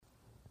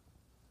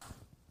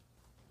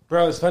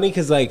Bro, it's funny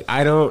because like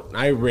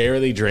I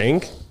rarely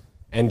drink,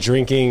 and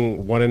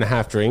drinking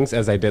 1.5 drinks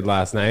as I did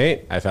last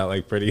night, I felt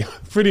like pretty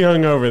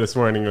hungover this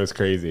morning. It was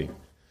crazy.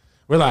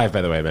 We're live,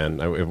 by the way, man.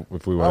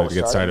 If we wanted to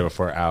get started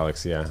before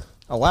Alex, yeah.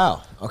 Oh,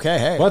 wow. Okay,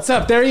 hey. What's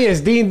up? There he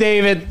is, Dean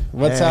David.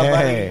 What's up,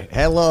 buddy?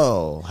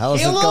 Hello. How's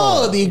it going?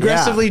 Hello, the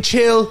aggressively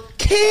chill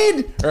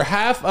kid, or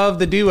half of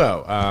the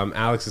duo.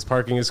 Alex is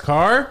parking his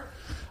car.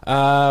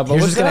 But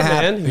Here's what's going to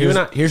happen.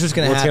 happen? Here's what's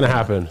going to happen. What's going to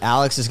happen?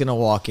 Alex is going to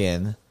walk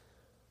in,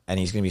 and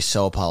he's going to be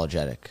so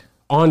apologetic.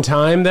 On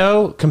time,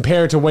 though,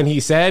 compared to when he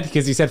said,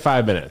 because he said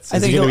 5 minutes. I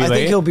think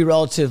he'll be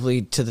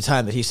relatively to the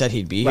time that he said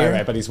he'd be here.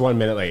 Right, but he's 1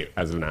 minute late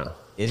as of now.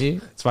 Is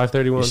he? It's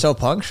 5:31. You're so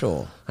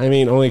punctual. I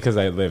mean, only because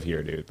I live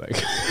here, dude. Like,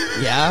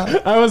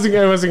 yeah, I wasn't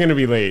going to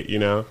be late. You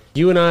know,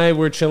 you and I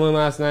were chilling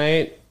last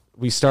night.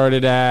 We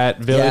started at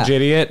Village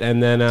Idiot,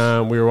 and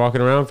then we were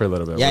walking around for a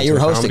little bit. Yeah, you were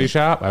hosting. Comedy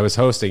shop. I was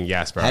hosting.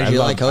 Yes, bro. How did you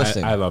like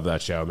hosting? I love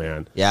that show,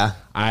 man. Yeah,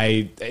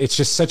 it's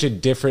just such a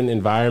different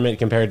environment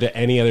compared to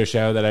any other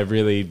show that I've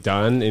really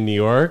done in New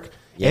York.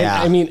 Yeah,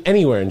 and, I mean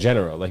anywhere in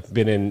general. Like,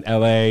 been in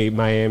LA,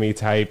 Miami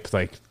type.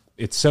 Like,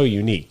 it's so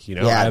unique, you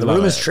know. Yeah, the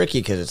room is tricky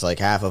because it's like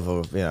half of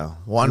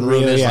one room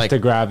really is have like to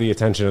grab the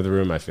attention of the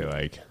room. I feel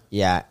like.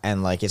 Yeah,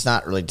 and like it's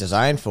not really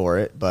designed for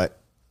it, but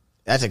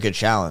that's a good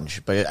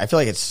challenge. But I feel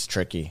like it's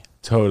tricky.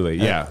 Totally,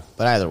 yeah.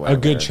 But either way, a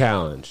good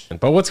challenge.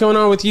 But what's going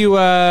on with you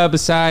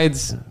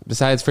besides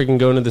freaking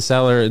going to the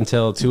cellar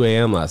until 2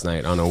 a.m. last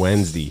night on a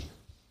Wednesday?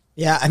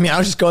 Yeah, I mean, I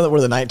was just going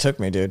where the night took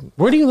me, dude.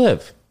 Where do you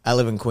live? I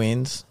live in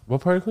Queens.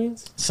 What part of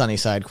Queens?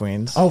 Sunnyside,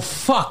 Queens. Oh,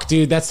 fuck,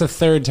 dude. That's the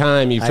third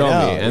time you've told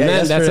me. And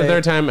then that's the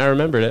third time I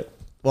remembered it.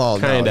 Well,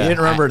 no, you didn't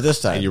remember it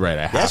this time. You're right.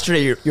 I have.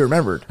 Yesterday, you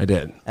remembered. I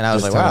did. And I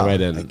was like, wow,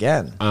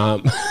 again.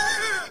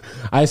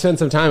 I spent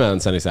some time out in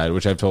Sunnyside,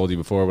 which I've told you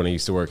before when I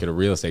used to work at a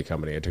real estate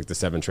company. I took the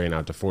 7 train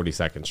out to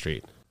 42nd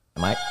Street.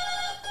 Am I?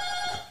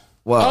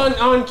 Well,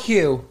 on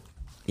cue.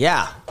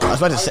 Yeah. I was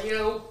about to say.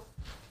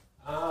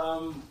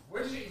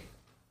 Where did you...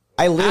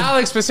 I live.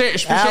 Alex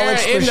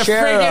Pachera in the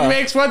friggin'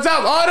 mix. What's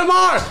up,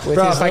 Audemars? With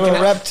his little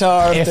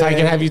Reptar if I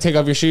can have you take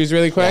off your shoes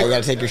really quick. Yeah, you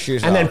gotta take your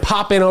shoes off. And then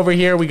pop in over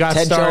here. We got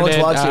Ted started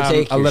Jones wants you to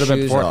take a your little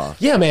bit shoes before. off.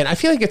 Yeah, man. I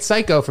feel like it's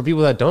psycho for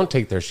people that don't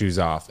take their shoes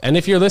off. And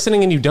if you're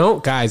listening and you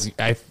don't, guys,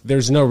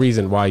 there's no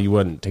reason why you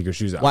wouldn't take your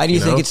shoes off. Why do you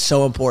think it's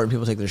so important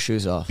people take their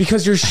shoes off?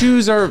 Because your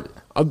shoes are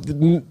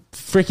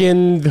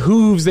freaking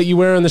hooves that you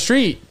wear on the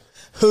street.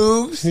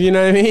 Hooves? You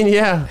know what I mean?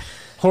 Yeah.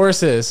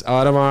 Horses.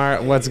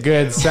 Audemars, what's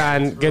good,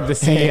 son? Good to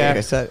see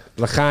you.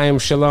 L'chaim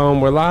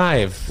Shalom, we're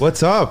live.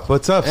 What's up?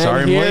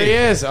 Sorry I'm here late. He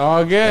is.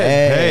 All good.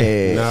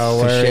 Hey. No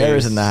worries.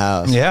 Shares in the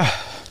house. Yeah.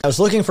 I was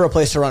looking for a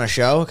place to run a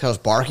show because I was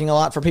barking a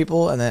lot for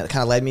people, and then it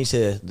kind of led me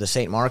to the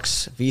St.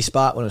 Mark's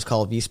V-Spot when it was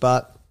called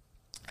V-Spot.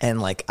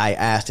 And like I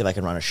asked if I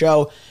could run a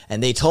show,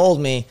 and they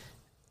told me,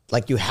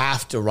 like, you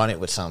have to run it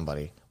with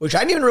somebody. Which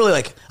I didn't even really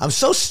like. I'm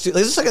so stupid.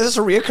 This is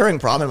a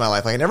reoccurring problem in my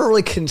life. Like, I never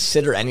really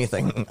consider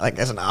anything like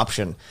as an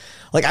option.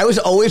 Like, I was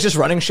always just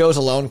running shows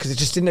alone because it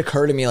just didn't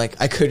occur to me like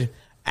I could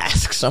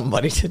ask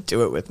somebody to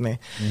do it with me.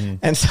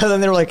 And so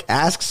then they were like,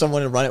 ask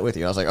someone to run it with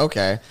you. I was like,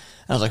 okay. And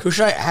I was like, who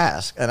should I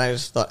ask? And I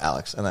just thought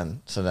Alex. And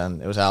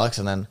then it was Alex.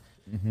 And then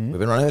we've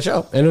been running the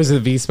show. And it was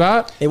at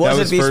V-Spot? It was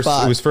at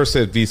V-Spot. It was first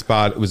at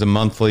V-Spot. It was a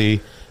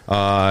monthly.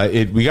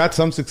 We got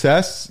some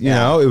success. You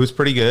know, it was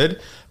pretty good.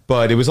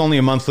 But it was only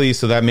a monthly,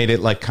 so that made it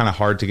like kind of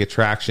hard to get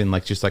traction,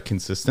 like just like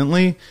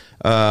consistently.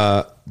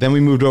 Then we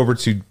moved over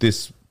to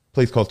this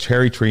place called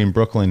Cherry Tree in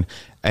Brooklyn,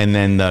 and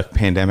then the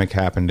pandemic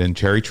happened, and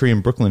Cherry Tree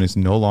in Brooklyn is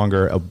no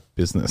longer a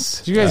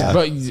business. You guys,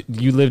 but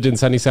you lived in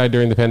Sunnyside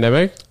during the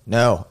pandemic?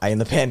 No, in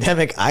the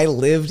pandemic, I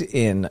lived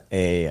in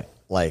a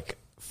like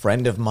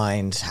friend of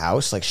mine's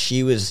house. Like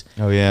she was.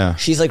 Oh yeah,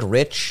 she's like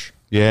rich.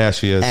 Yeah,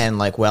 she is, and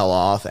like well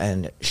off,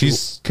 and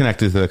she's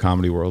connected to the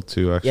comedy world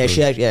too.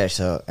 Actually, yeah.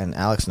 So, and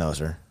Alex knows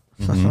her.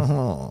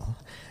 Mm-hmm.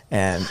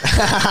 And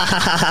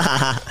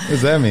what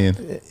does that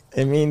mean?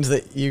 It means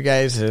that you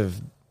guys have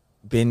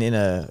been in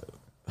a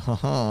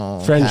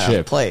friendship kind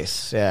of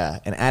place, yeah,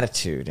 an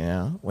attitude. You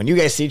know, when you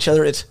guys see each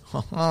other, it's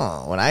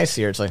when I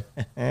see her, it's like,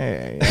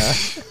 hey, yeah.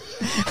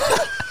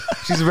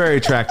 She's a very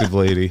attractive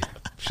lady.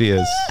 She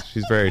is.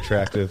 She's very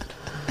attractive.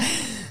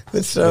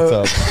 But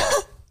so, what's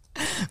up?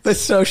 But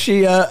so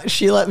she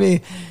let me.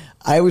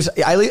 I used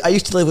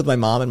to live with my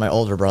mom and my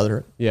older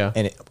brother. Yeah.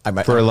 And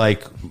for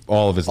like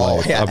all of his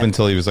life, yeah, up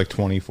until he was like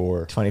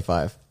 24.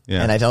 25.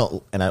 Yeah.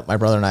 And my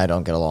brother and I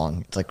don't get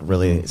along. It's like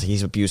really,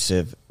 he's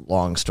abusive,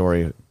 long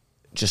story,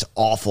 just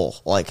awful.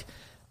 Like,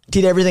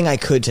 did everything I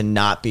could to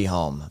not be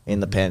home in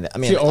the pandemic. I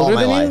mean, all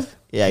my life.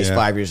 Yeah, he's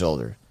 5 years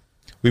older.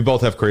 We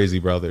both have crazy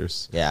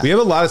brothers. Yeah. We have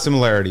a lot of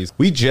similarities.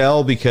 We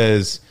gel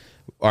because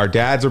our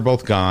dads are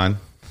both gone.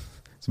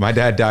 So my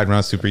dad died when I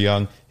was super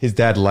young. His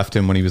dad left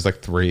him when he was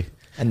like 3.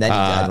 And then he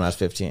died when I was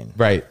 15.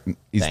 Right.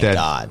 He's thank dead.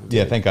 God. Dude.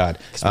 Yeah, thank God.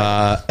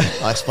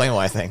 I'll explain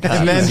why I thank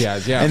God.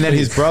 And then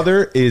his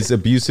brother is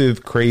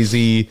abusive,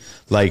 crazy,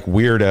 like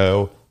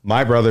weirdo.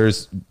 My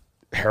brother's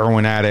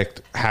heroin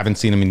addict. Haven't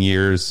seen him in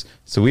years.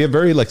 So we have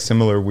very like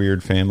similar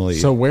weird family.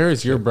 So where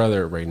is your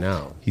brother right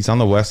now? He's on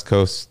the West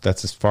Coast.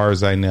 That's as far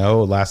as I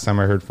know. Last time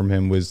I heard from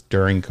him was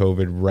during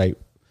COVID, right?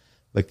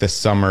 Like the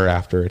summer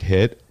after it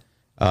hit.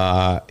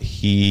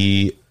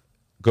 He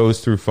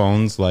goes through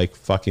phones like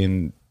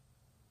fucking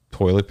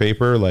toilet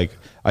paper. Like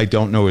I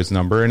don't know his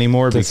number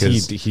anymore. Does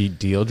because he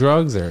deal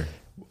drugs or?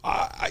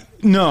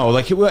 no,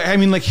 like I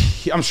mean, like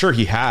I'm sure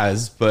he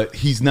has, but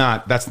he's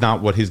not. That's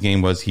not what his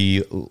game was.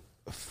 He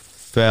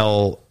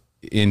fell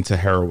into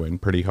heroin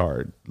pretty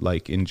hard,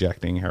 like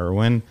injecting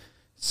heroin.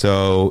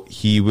 So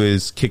he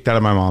was kicked out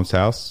of my mom's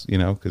house. You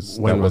know, because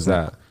When was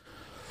that?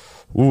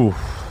 Ooh,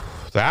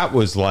 that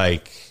was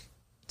like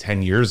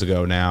 10 years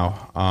ago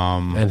now.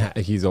 And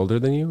he's older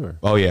than you, or?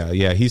 Oh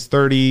yeah. He's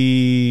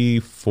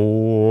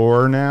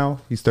 34 now.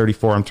 He's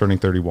 34. I'm turning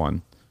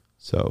 31.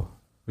 So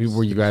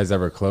Were you guys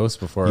ever close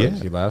before Yeah.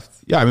 he left?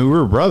 yeah, I mean, we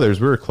were brothers.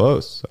 We were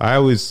close.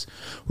 We're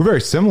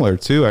very similar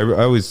too.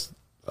 I always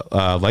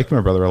liked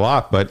my brother a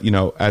lot, but you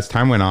know, as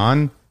time went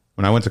on,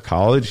 when I went to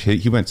college,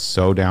 he went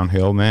so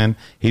downhill, man.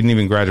 He didn't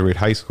even graduate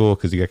high school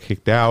because he got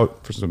kicked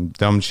out for some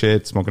dumb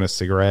shit, smoking a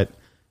cigarette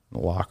in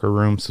the locker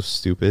room. So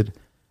stupid.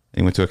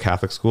 And he went to a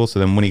Catholic school. So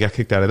then when he got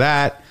kicked out of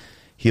that,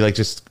 he like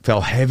just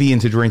fell heavy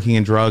into drinking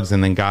and drugs,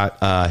 and then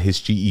got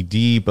his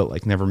GED, but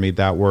like never made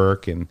that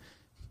work. And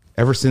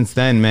ever since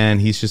then, man,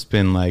 he's just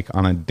been like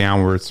on a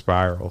downward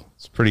spiral.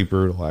 It's pretty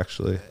brutal,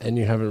 actually. And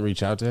you haven't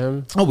reached out to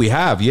him? Oh, we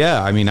have.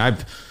 Yeah. I mean,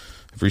 I've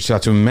reached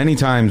out to him many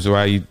times where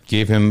I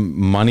gave him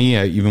money.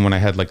 Even when I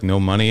had like no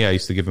money, I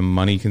used to give him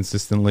money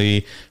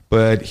consistently,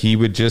 but he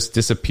would just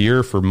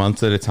disappear for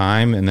months at a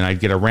time. And then I'd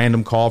get a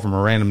random call from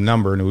a random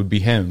number and it would be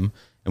him,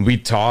 and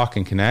we'd talk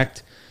and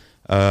connect,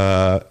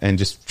 and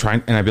just try.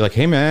 And I'd be like,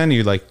 hey man,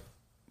 you like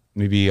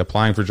maybe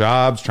applying for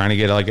jobs, trying to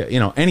get like, you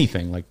know,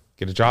 anything, like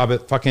get a job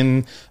at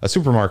fucking a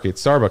supermarket,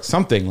 Starbucks,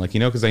 something, like, you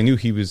know, cause I knew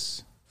he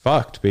was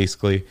fucked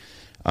basically.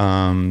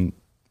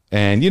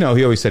 And, you know,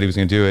 he always said he was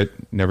going to do it,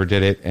 never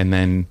did it. And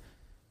then,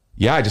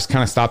 yeah, I just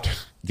kind of stopped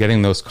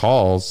getting those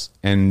calls.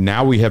 And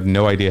now we have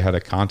no idea how to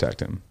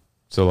contact him.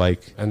 So,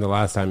 like, And the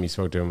last time you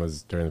spoke to him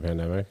was during the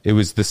pandemic? it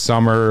was the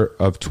summer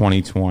of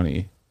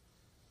 2020.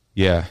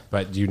 Yeah.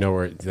 But do you know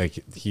where, like,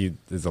 he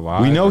is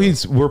alive? We know or-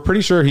 we're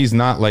pretty sure he's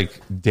not like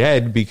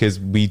dead because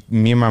me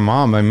and my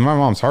mom, I mean, my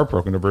mom's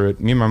heartbroken over it.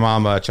 Me and my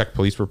mom checked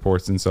police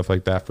reports and stuff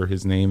like that for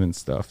his name and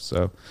stuff.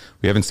 So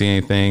we haven't seen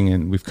anything,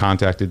 and we've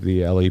contacted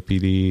the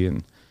LAPD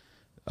and,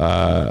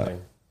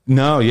 Nothing.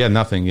 no, yeah,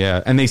 nothing.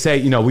 Yeah. And they say,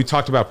 you know, we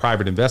talked about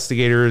private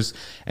investigators,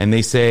 and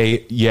they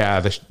say, yeah,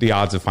 the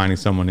odds of finding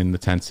someone in the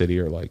tent city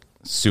are like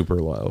super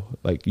low.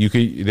 Like you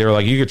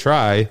could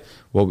try.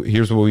 Well,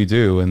 here's what we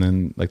do. And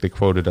then like they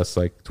quoted us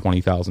like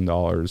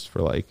 $20,000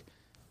 for like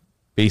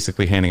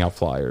basically handing out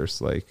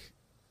flyers. Like,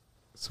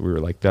 so we were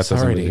like, that's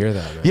Sorry to hear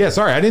that, man. Yeah.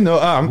 Sorry. I didn't know.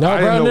 I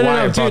didn't know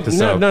why I brought this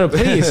up. No,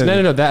 please.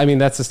 No. That, I mean,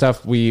 that's the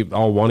stuff we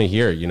all want to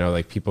hear, you know,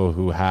 like people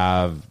who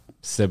have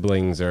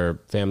siblings or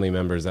family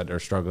members that are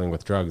struggling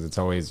with drugs. It's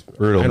always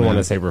Brutal, I don't man. want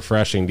to say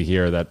refreshing to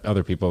hear that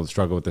other people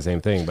struggle with the same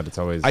thing, but it's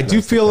always I do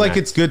nice to feel like connect.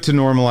 it's good to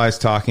normalize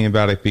talking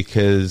about it,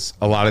 because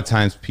a lot of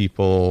times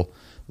people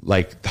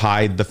like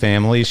hide the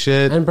family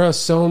shit. And bro,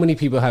 so many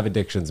people have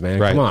addictions, man.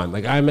 Right. Come on,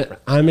 like I'm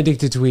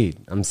addicted to weed.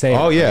 I'm saying,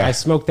 Oh, yeah. like, I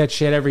smoke that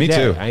shit every Me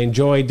day. too. I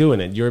enjoy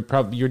doing it. You're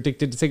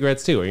addicted to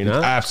cigarettes too, are you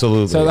not?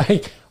 Absolutely. So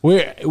like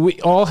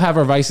we all have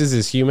our vices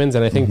as humans,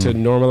 and I think to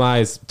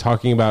normalize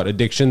talking about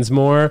addictions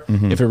more,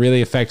 if it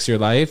really affects your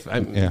life,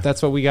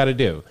 that's what we got to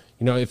do.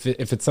 You know, if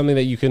it's something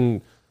that you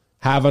can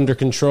have under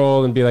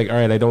control and be like, all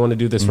right, I don't want to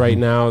do this right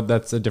now,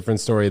 that's a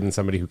different story than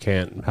somebody who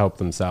can't help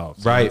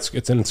themselves. Right.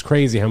 It's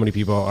crazy how many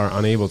people are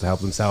unable to help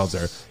themselves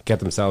or get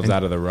themselves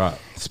out of the rut.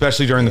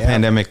 Especially during the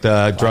pandemic,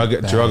 the drug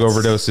that's-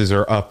 overdoses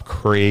are up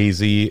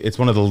crazy. It's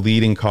one of the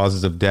leading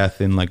causes of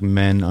death in like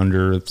men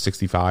under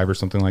 65 or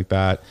something like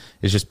that.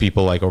 It's just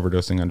people like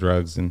overdosing on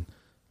drugs and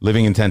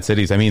living in tent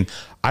cities. I mean,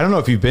 I don't know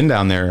if you've been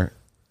down there.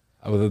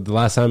 The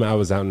last time I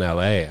was out in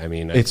LA, I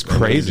mean, It's I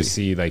crazy. to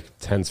see like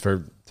tents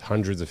for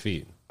hundreds of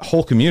feet,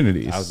 Whole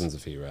communities, thousands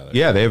of feet rather.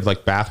 Yeah, they have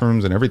like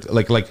bathrooms and everything.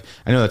 Like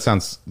I know that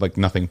sounds like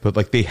nothing, but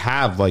like they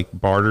have like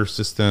barter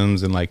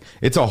systems, and like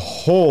it's a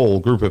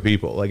whole group of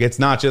people. Like it's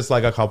not just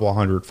like a couple of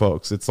hundred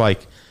folks. It's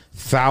like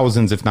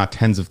thousands, if not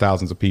tens of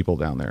thousands of people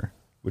down there,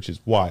 which is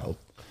wild.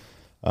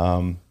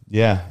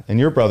 Yeah. And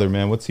your brother,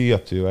 man, what's he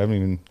up to? I haven't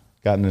even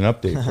gotten an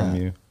update from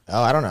you.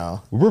 Oh, I don't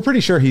know. We're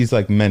pretty sure he's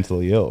like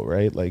mentally ill,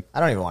 right? Like, I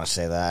don't even want to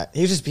say that.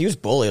 He was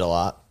bullied a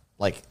lot.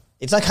 Like,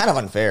 it's like kind of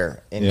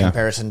unfair in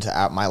comparison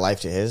to my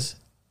life to his.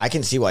 I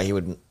can see why he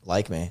would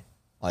like me.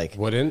 Like,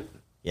 Wouldn't?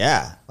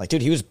 yeah, like,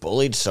 dude, he was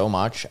bullied so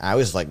much. I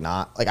was like,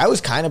 not like, I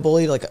was kind of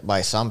bullied like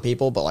by some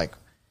people, but like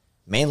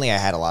mainly I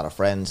had a lot of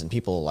friends and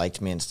people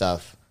liked me and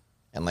stuff.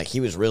 And like,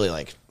 he was really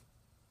like,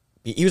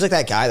 he was like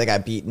that guy that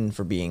got beaten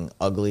for being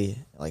ugly.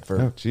 Like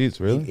for, oh, geez,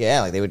 really?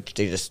 yeah, like they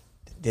just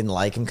didn't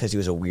like him because he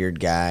was a weird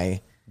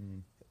guy.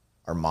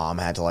 Our mom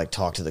had to like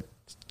talk to the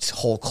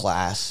whole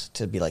class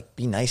to be like,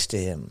 be nice to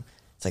him.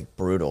 It's like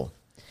brutal.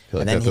 feel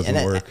like that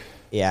doesn't work.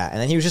 Yeah, and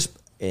then he was just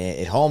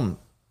at home.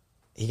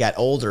 he got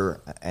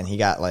older and he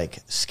got like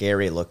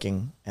scary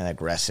looking and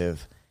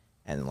aggressive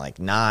and like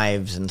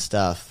knives and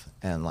stuff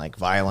and like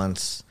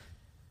violence.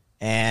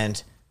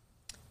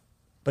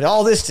 But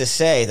all this to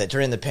say that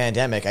during the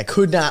pandemic, I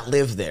could not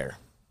live there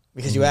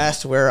because you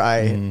asked where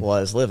I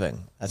was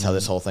living. That's how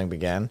this whole thing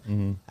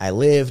began. I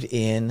lived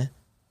in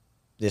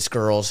this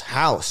girl's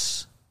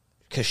house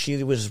because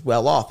she was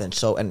well off. And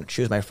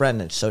she was my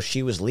friend. And so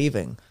she was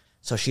leaving.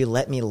 So she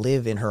let me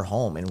live in her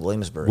home in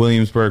Williamsburg.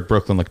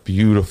 Brooklyn, like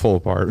beautiful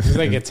apartment. Is it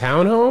like a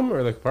townhome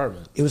or like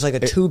apartment? It was like a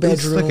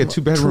two-bedroom, like a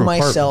two-bedroom to apartment.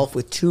 myself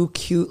with two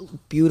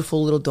cute,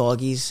 beautiful little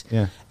doggies.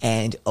 Yeah.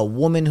 And a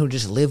woman who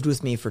just lived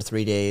with me for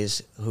 3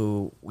 days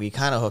who we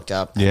kind of hooked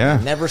up. And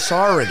Yeah. never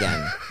saw her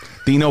again.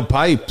 Dino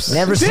Pipes.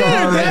 Never saw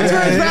her That's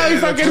where it's again. probably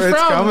fucking where it's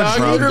from, coming dog.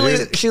 from. Literally,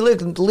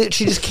 dude.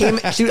 she just came.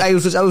 I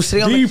was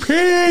sitting on the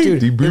DP.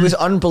 dude. It was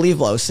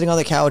unbelievable. I was sitting on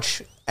the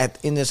couch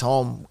in this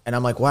home, and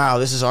I'm like, wow,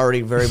 this is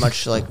already very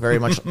much like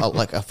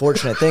a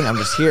fortunate thing. I'm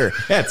just here.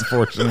 That's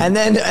fortunate. And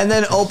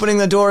then opening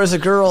the door as a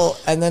girl,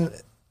 and then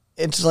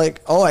it's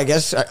like, oh, I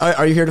guess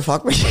are you here to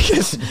fuck me?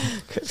 Because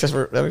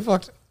we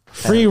fucked.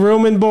 Free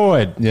room and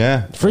board.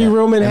 Yeah. Free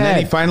room and And then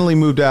he head. finally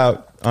moved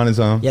out on his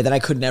own. Yeah, then I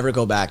could never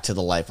go back to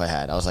the life I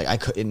had. I was like, I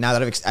could now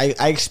that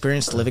I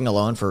experienced living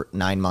alone for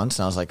 9 months,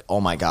 and I was like, oh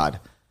my god,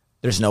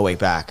 there's no way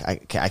back. I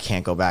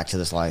can't go back to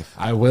this life.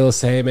 I will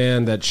say,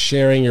 man, that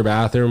sharing your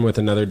bathroom with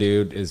another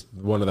dude is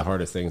one of the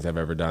hardest things I've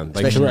ever done.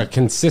 Like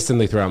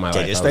consistently throughout my life.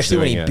 I was Especially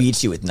when doing he it.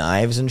 beats you with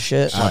knives and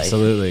shit. Like,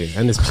 Absolutely,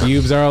 and his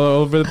pubes are all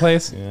over the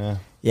place. Yeah.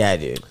 yeah,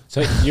 dude.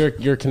 So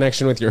your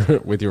connection with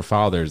your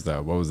fathers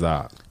though, what was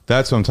that?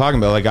 That's what I'm talking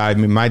about. Like, I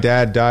mean, my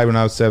dad died when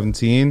I was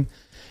 17.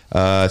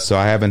 So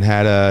I haven't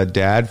had a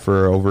dad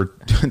for over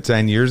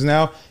 10 years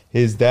now.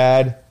 His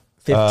dad,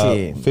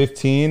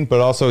 15. But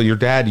also your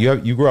dad,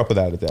 you grew up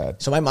without a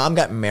dad. So my mom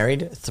got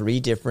married 3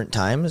 different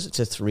times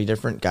to 3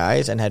 different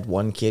guys and had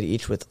 1 kid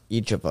each with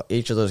each of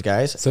those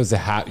guys. So it's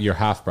your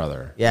half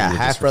brother. Yeah,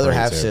 half brother,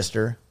 half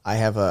sister. I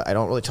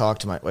don't really talk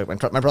to my brother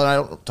and I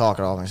don't talk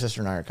at all. My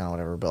sister and I are kind of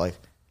whatever, but like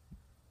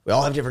we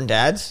all have different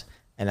dads,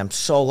 and I'm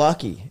so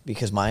lucky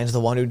because mine's the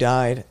one who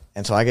died,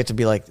 and so I get to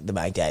be like,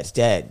 my dad's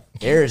dead.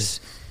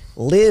 Theirs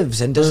lives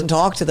and doesn't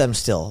talk to them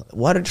still.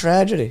 What a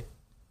tragedy,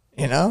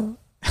 you know?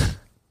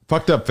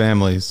 Fucked up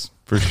families,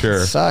 for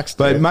sure. Sucks,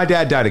 But dude. my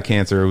dad died of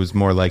cancer. It was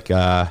more like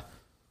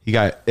he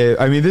got...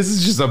 I mean, this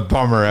is just a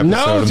bummer episode.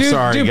 No, I'm dude,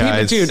 sorry,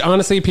 guys.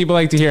 honestly, people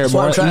like to hear That's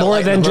why I'm trying to more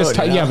lighten than the just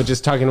mood, you know? but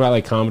just talking about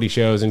like comedy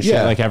shows and shit.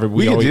 Yeah, Like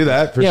we could do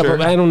that, for sure.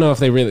 but I don't know if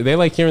they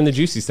like hearing the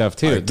juicy stuff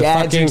too. The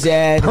dads are fucking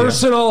dead.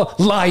 personal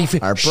life.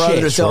 Our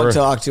brothers shit. don't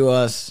talk to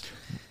us.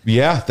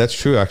 Yeah, that's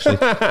true, actually.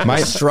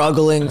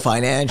 Struggling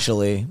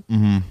financially.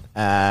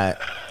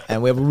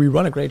 And we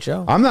run a great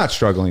show. I'm not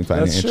struggling true.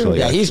 financially.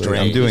 Yeah, he's actually.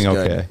 great. I'm doing He's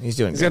good. okay. He's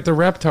doing He's good. got the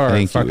Reptar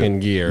Thank you. fucking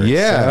gear.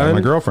 Yeah, son.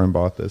 my girlfriend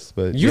bought this,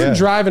 but You're yeah.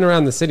 driving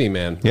around the city,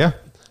 man. Yeah.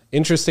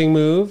 Interesting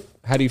move.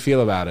 How do you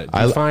feel about it? Do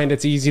you find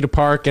it's easy to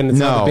park and it's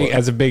not No.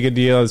 as big a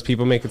deal as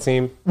people make it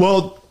seem?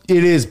 Well,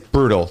 it is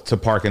brutal to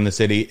park in the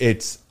city.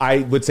 It's, I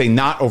would say,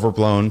 not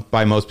overblown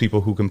by most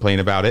people who complain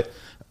about it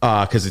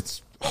because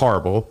it's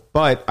horrible.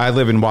 But I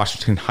live in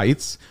Washington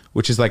Heights,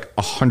 which is like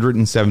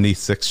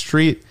 176th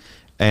Street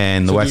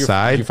and the West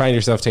Side. Do you find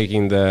yourself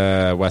taking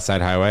the West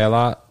Side Highway a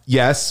lot?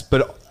 Yes,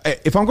 but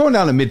if I'm going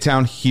down to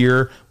Midtown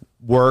here,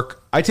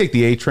 work, I take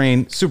the A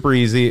train, super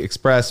easy,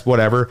 express,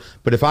 whatever.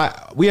 But if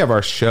we have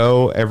our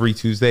show every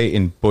Tuesday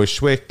in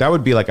Bushwick, that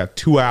would be like a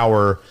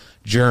 2-hour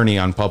journey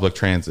on public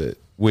transit,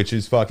 which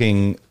is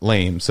fucking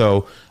lame.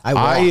 So I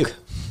walk.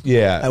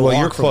 Yeah, I well, walk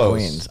you're from close.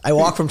 Queens. I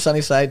walk from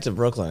Sunnyside to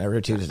Brooklyn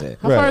every Tuesday.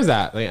 How Right. far is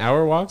that? Like an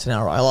hour walk? It's an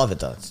hour. I love it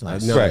though. It's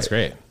nice. No, Right. it's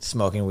great.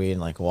 Smoking weed and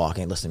like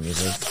walking, listening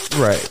to music.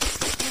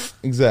 Right.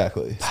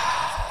 Exactly.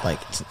 Like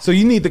So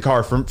you need the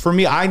car. For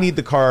me, I need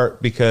the car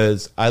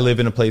because I live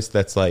in a place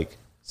that's like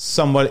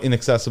somewhat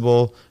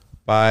inaccessible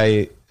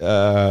by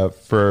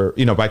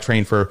by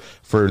train for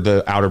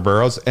the outer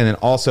boroughs, and then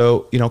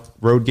also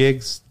road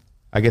gigs.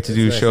 I get to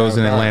do nice. shows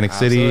in Atlantic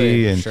City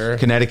Absolutely. and Sure.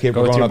 Connecticut. Go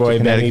We're with going your up to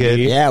boy, Benny Connecticut.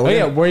 D. Yeah, Oh, we're-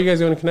 yeah. Where are you guys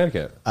going to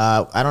Connecticut?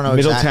 I don't know.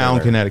 Middletown, exactly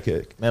where.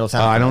 Connecticut.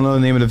 Middletown, I don't know the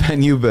name of the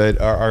venue, but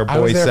our I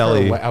boy was there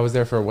Selly. I was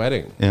there for a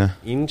wedding. Yeah.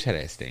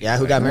 Interesting. Yeah,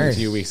 who got married? A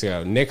few weeks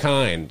ago. Nick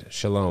Hind.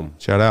 Shalom.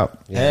 Shout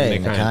out. Yeah, Hey,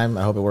 Nick Hind. Nickheim.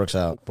 I hope it works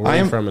out. Where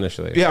were you from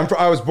initially? Yeah,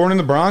 I was born in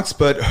the Bronx,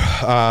 but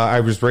I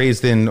was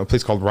raised in a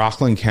place called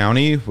Rockland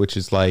County, which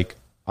is like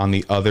on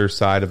the other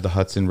side of the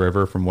Hudson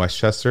River from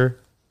Westchester.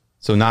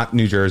 So not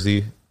New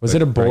Jersey. Was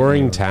it a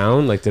boring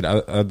town? Like, did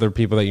other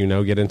people that you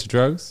know get into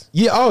drugs?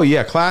 Yeah. Oh,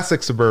 yeah.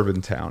 Classic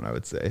suburban town, I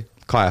would say.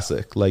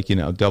 Classic. Like,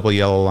 double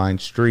yellow line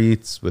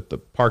streets with the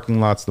parking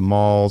lots, the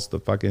malls,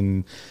 the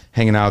fucking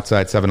hanging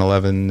outside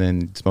 7-Eleven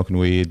and smoking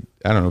weed.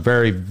 I don't know.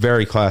 Very,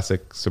 very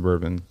classic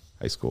suburban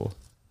high school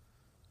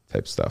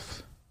type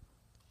stuff.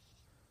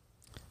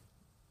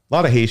 A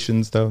lot of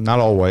Haitians, though. Not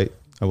all white.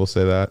 I will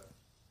say that.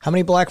 How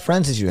many black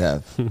friends did you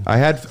have? I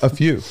had a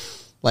few.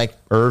 Like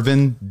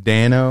Irvin,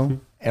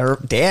 Dano.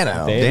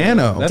 Dano.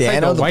 Dano. That's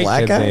Dano, like a the white black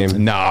kid's guy?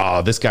 name.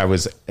 No, this guy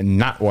was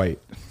not white.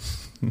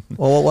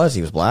 Well, what was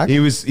he? Was black? He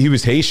was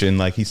Haitian.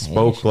 Like he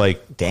spoke Haitian.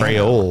 like Damn.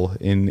 Creole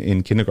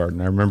in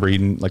kindergarten. I remember he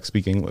didn't like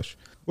speak English.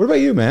 What about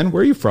you, man?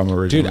 Where are you from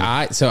originally? Dude,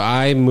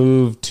 I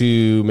moved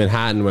to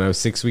Manhattan when I was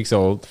 6 weeks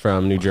old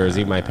from New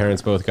Jersey. My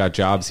parents both got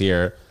jobs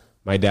here.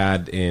 My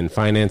dad in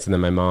finance and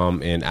then my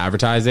mom in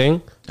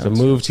advertising. So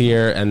moved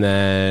here and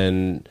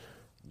then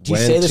Do you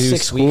went say the to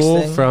 6 weeks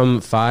school thing?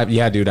 from 5.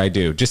 Yeah, dude, I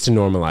do. Just to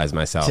normalize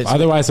myself. It's-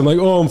 Otherwise, I'm like,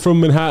 oh, I'm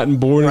from Manhattan,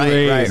 born and Right,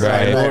 raised.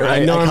 right. I I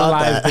caught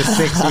normalized that. the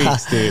 6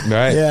 weeks, dude.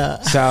 Right.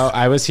 Yeah. So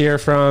I was here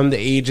from the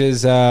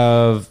ages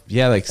of,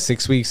 like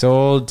 6 weeks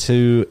old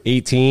to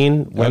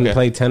 18. Went and Okay.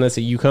 played tennis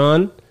at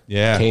UConn.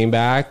 Yeah. Came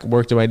back,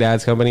 worked at my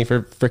dad's company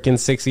for freaking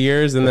 6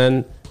 years, and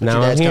then now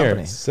your I'm dad's here.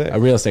 company? Sick. A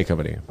real estate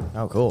company.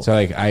 Oh, cool. So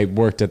like I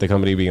worked at the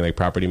company being like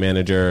property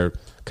manager,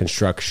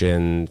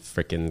 construction,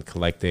 freaking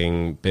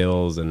collecting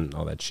bills and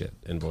all that shit,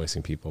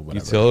 invoicing people,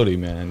 whatever. Utility,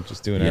 man.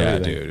 Just doing Yeah,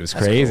 everything. dude, it was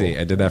crazy.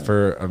 I did that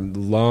for a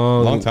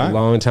long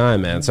Long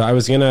time. man. So I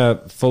was gonna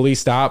fully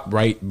stop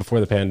right before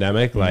the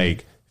pandemic,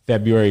 like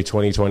February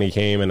 2020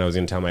 came, and I was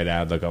gonna tell my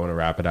dad, look, I want to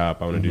wrap it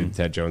up. I want to do the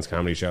Ted Jones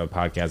Comedy Show,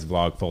 podcast,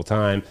 vlog, full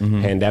time.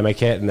 Pandemic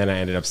hit, and then I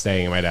ended up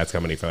staying in my dad's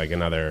company for like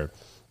another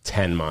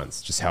 10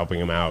 months, just helping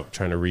him out,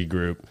 trying to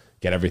regroup,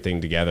 get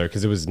everything together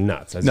because it was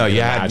nuts. as No, you can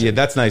yeah, imagine.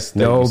 that's nice. that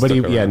you stuck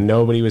around.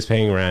 Nobody was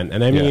paying rent,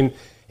 and I Yeah. mean.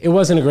 It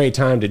wasn't a great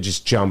time to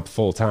just jump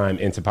full time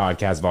into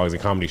podcast vlogs and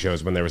comedy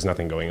shows when there was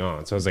nothing going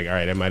on. So I was like, all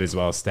right, I might as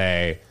well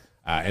stay.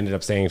 Ended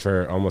up staying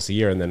for almost a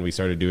year, and then we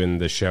started doing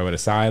the show at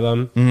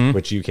Asylum,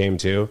 which you came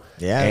to.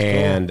 Yeah,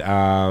 that's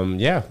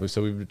and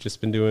so we've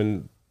just been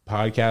doing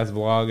podcast,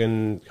 vlog,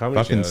 and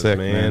comedy Fucking shows. sick,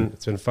 man. man.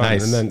 It's been fun,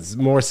 Nice. and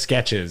then more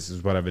sketches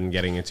is what I've been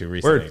getting into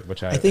recently, Word.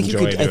 which I I think you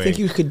enjoy could. doing. I think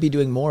you could be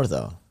doing more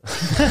though.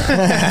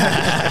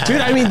 Dude,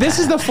 I mean, this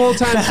is the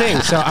full-time thing,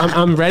 so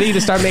I'm ready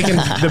to start making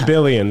the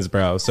billions,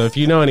 bro. So if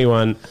you know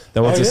anyone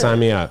that wants to sign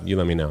me up, you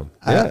let me know.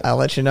 I'll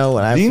let you know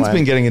when I. Dean's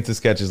been getting into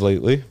sketches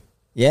lately.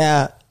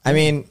 Yeah, I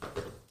mean,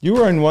 You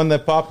were in one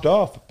that popped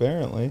off,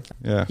 apparently.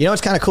 Yeah. you know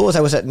what's kind of cool is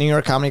I was at New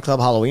York Comedy Club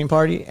Halloween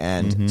party,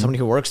 and Mm-hmm. somebody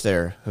who works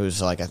there,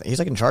 who's like, he's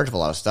like in charge of a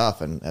lot of stuff,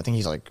 and I think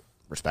he's like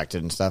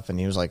respected and stuff. And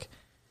he was like,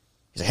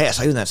 hey, I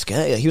saw you in that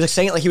sketch. He was like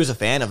saying it like he was a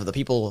fan of the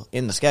people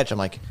in the sketch. I'm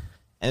like,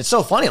 and it's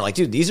so funny, like,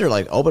 dude, these are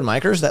like open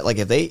micers that like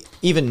if they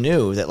even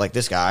knew that like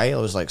this guy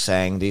was like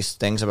saying these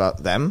things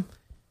about them,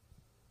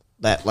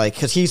 that like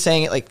because he's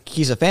saying it like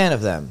he's a fan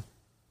of them,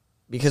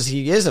 because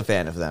he is a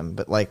fan of them,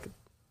 but like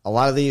a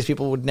lot of these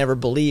people would never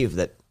believe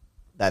that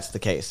that's the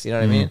case. You know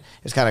what I mean?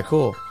 It's kind of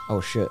cool.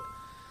 Oh shit.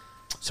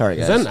 Sorry,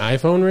 Is guys. that an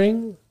iPhone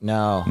ring?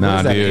 No. Nah,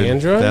 is that, dude.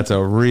 Android? That's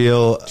a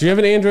real. Do you have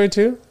an Android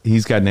too?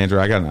 He's got an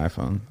Android. I got an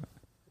iPhone.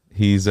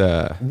 He's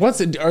Are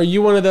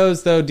you one of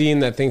those though, Dean,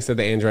 that thinks that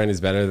the Android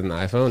is better than the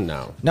iPhone?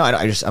 No. No,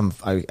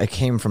 I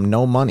came from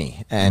no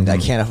money and I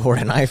can't afford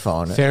an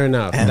iPhone. Fair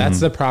enough. That's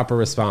the proper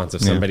response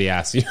if somebody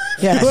asks you.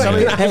 Yeah,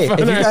 somebody, hey, if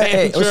you iPhone or got,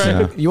 hey, Android?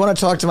 listen, you want to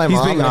talk to my he's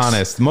mom? being and ex-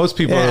 honest. Most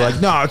people are Yeah.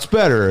 like, no, it's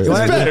better. It's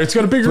wanna- better. It's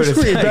got a bigger But it's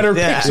screen, like- better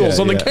yeah. pixels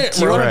on the Yeah. camera.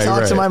 Do you want Right, to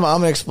talk to right. my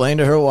mom and explain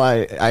to her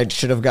why I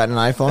should have gotten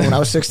an iPhone when I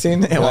was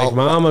 16? And Like,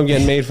 Mom, I'm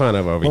getting made fun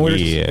of over when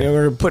here. we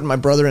were putting my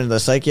brother into the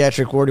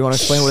psychiatric ward, you want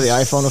to explain where the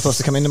iPhone was supposed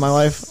to come into my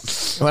life?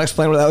 You want to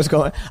explain where that was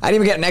going? I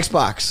didn't even get an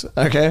Xbox,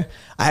 okay?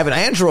 I have an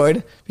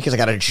Android because I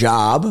got a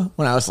job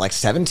when I was like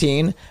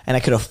 17 and I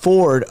could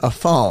afford a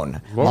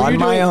phone What were on you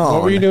my doing? own.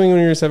 What were you doing when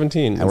you were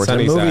 17? I worked at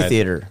a movie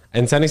theater.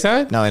 In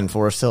Sunnyside? No, in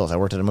Forest Hills. I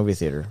worked at a movie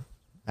theater.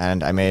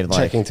 And I made like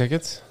Checking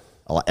tickets?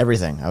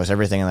 everything. I was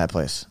everything in that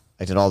place.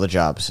 I did all the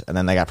jobs. And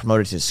then I got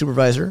promoted to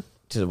supervisor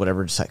to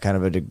whatever kind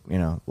of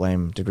a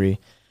lame degree.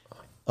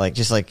 Like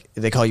just like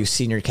they call you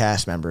senior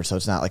cast member, so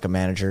it's not like a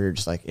manager, you're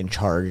just like in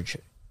charge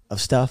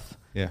of stuff.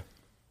 Yeah.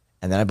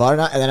 And then I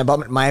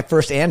bought my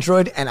first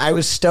Android, and I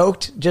was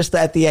stoked just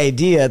at the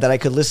idea that I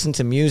could listen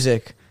to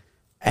music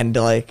and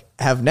like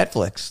have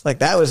Netflix.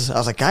 Like I was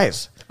like,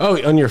 guys,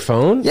 Oh, on your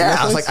phone? yeah.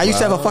 I was Netflix? like, I used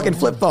to have a fucking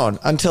flip phone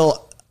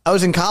until I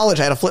was in college.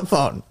 I had a flip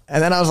phone,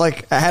 and then I was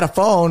like, I had a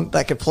phone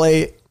that could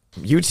play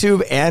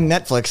YouTube and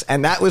Netflix,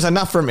 and that was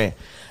enough for me.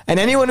 And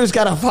anyone who's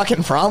got a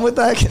fucking problem with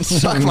that can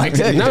suck my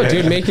dick. No,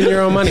 dude, making your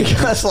own money.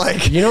 Because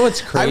like, You know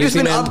what's crazy, I've just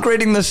been man?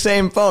 upgrading the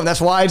same phone.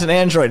 That's why it's an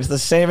Android. It's the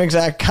same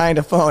exact kind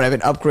of phone. I've been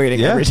upgrading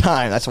Yeah. every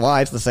time. That's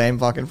why it's the same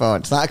fucking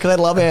phone. It's not because I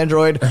love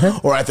Android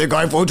or I think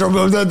iPhones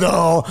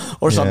are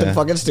or something Yeah.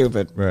 fucking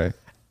stupid. Right.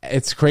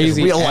 It's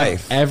crazy. It's real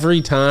life.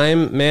 Every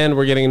time, man,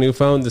 we're getting a new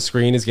phone, the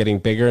screen is getting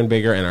bigger and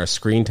bigger, and our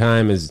screen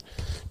time is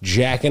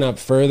jacking up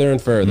further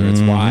and further.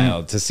 It's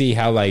wild to see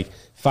how, like,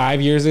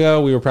 5 years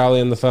ago, we were probably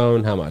on the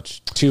phone, how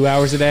much? 2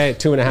 hours a day?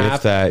 2.5?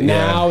 If that, yeah.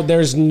 Now,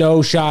 there's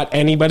no shot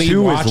anybody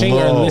 2 is watching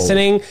or low.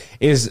 listening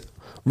is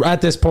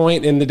at this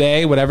point in the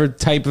day, whatever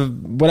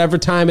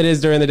time it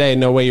is during the day,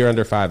 no way you're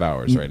under 5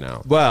 hours right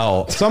now.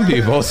 Well, some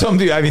people,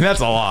 I mean,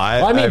 that's a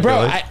lot. Well, I mean, bro,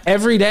 feel like.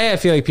 every day I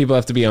feel like people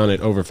have to be on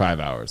it over 5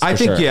 hours. I for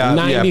think, sure. yeah,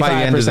 by the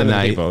end of the 95%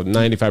 night. people,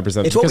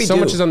 95%. It's what because we so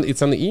do. much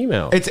is on the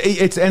email.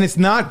 It's and it's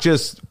not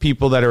just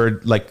people that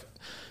are like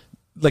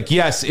like,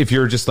 yes, if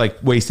you're just like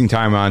wasting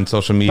time on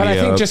social media, But I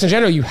think just in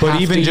general, you have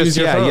but even to just use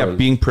your phone.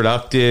 being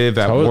productive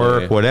at Totally.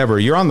 work, whatever,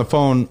 you're on the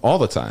phone all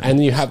the time.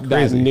 And you have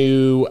that crazy.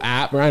 new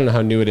app, or I don't know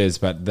how new it is,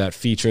 but that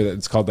feature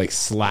that's called like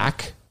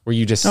Slack, where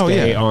you just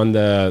stay on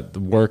the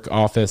work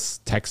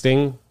office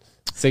texting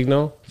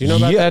signal. Do you know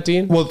about that,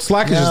 Dean? Well,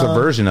 Slack is just a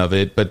version of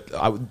it, but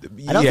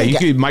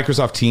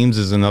Microsoft Teams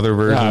is another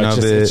version of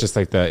it. It's just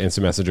like the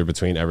instant messenger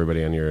between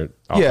everybody on your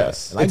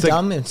office. Am I It's like-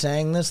 dumb in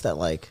saying this? That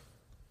like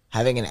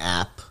having an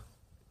app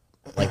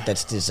like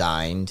that's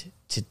designed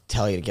to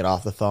tell you to get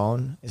off the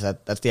phone,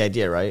 that's the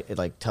idea, right? It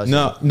like tells you.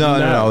 No.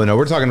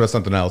 We're talking about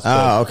something else.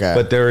 Oh, okay.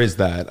 But there is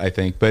that, I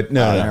think. But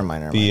no. Never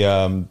mind.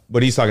 The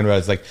what he's talking about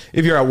is like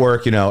if you're at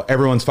work,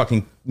 everyone's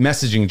fucking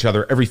messaging each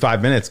other every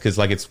 5 minutes because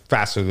like it's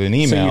faster than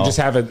email. So you just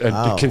have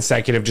a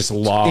consecutive just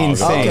log.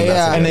 insane. Okay,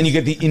 yeah. And then you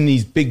get in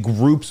these big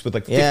groups with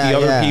like 50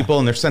 other people,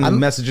 and they're sending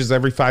messages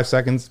every 5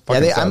 seconds.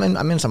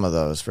 I'm in some of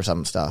those for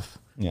some stuff.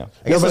 Yeah.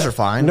 I guess those are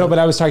fine. No, but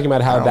I was talking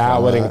about how don't that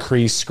follow would that.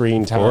 increase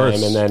screen time,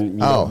 course. and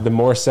then the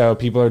more so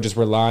people are just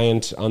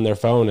reliant on their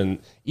phone. And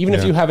even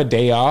if you have a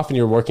day off and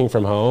you're working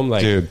from home,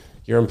 like Dude.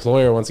 your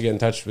employer wants to get in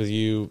touch with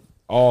you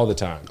all the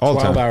time, All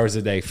the 12 time. hours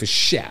a day for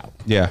shout.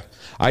 Yeah.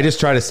 I just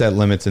try to set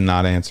limits and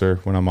not answer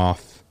when I'm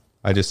off.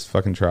 I just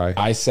fucking try.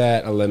 I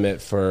set a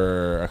limit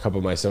for a couple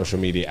of my social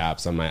media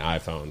apps on my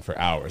iPhone for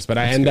hours, but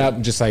I end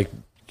up just like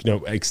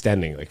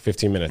extending like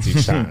 15 minutes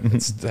each time.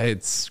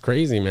 It's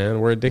crazy, man.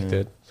 We're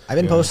addicted. I've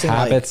been posting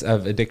Habits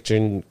of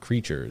addiction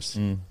creatures.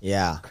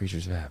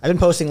 creatures of habit. I've been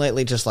posting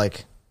lately, just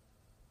like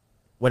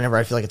whenever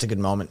I feel like it's a good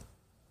moment.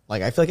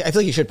 Like I feel like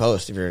you should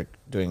post if you're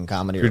doing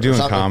comedy. You're doing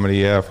something. comedy,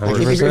 yeah, of course.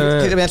 If you're-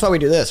 100%. I mean, that's why we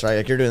do this, right?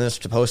 Like you're doing this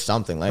to post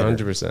something later.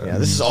 100%. Yeah,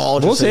 this is all.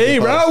 We'll Just so you see,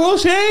 can bro. post. We'll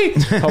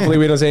see. Hopefully,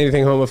 we don't say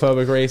anything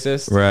homophobic,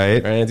 racist,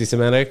 Right. or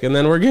anti-Semitic, and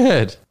then we're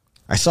good.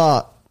 I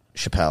saw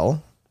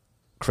Chappelle,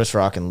 Chris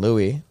Rock, and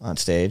Louis on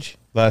stage,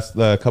 Last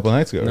couple of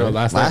nights ago, No, right?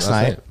 last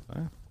night.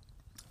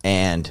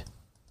 and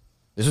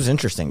this was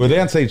interesting. Were they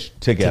on stage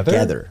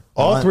together?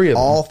 All three of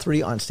them? All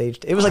three on stage.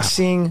 It was like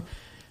seeing,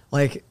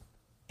 like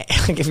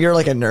if you're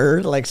like a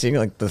nerd, like seeing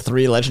like the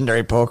 3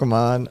 legendary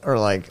Pokemon, or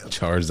like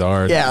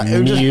Charizard, yeah, it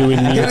was just, Mew,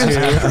 and it was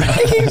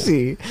Mewtwo.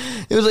 crazy.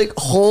 It was like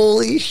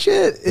holy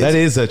shit. That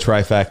is a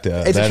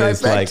trifecta. It's a That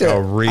is like trifecta.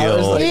 a real. I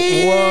was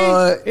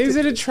like, what? Is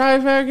it a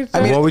trifecta?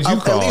 I mean, What would you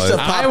at call least it? of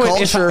pop I would,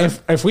 culture.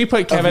 if we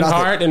put Kevin nothing.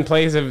 Hart in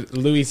place of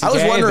Louis I was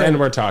C.K., wondering- then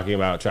we're talking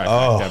about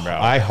trifecta, bro.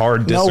 I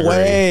hard no disagree.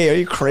 way. Are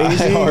you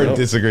crazy? I hard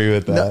disagree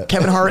with that. No,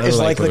 Kevin Hart I is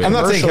like like the Louis. I'm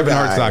not saying commercial Kevin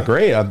Hart's guy. not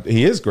great.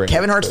 He is great.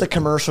 Kevin Hart's the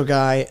commercial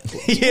guy.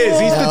 He is.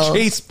 He's the No.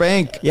 Chase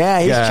Bank. Yeah,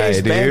 he's guy,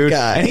 Chase Bank dude.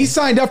 guy. And he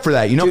signed up for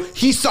that.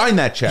 He signed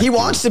that check. He dude.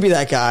 wants to be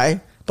that guy,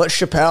 but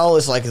Chappelle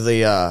is like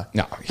the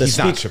No, the he's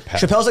not Chappelle.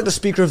 Chappelle's like the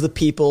speaker of the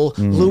people.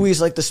 Louis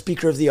is like the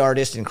speaker of the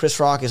artist, and Chris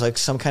Rock is like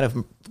some kind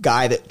of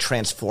guy that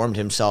transformed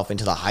himself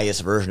into the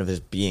highest version of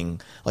his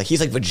being. Like he's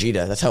like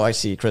Vegeta. That's how I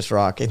see Chris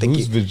Rock. I think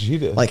Who's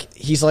Vegeta? Like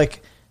he's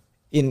like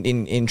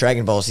in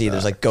Dragon Ball Z.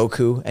 There's like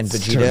Goku and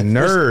Such Vegeta. a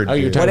nerd. Oh,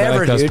 you're dude. talking about like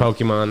Whatever, those dude.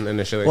 Pokemon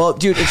initially. Well,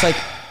 dude, it's like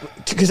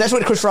because that's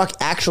what Chris Rock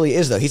actually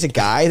is, though. He's a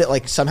guy that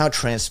like somehow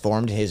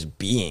transformed his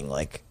being.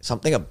 Like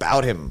something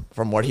about him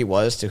from what he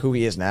was to who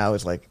he is now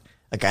is like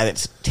a guy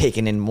that's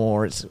taken in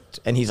more.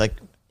 And he's like,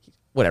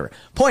 whatever.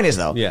 Point is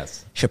though,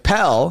 Yes.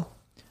 Chappelle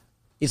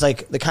is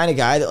like the kind of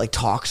guy that like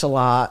talks a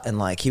lot, and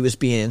like he was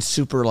being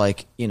super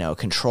like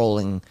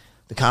controlling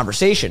the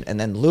conversation. And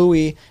then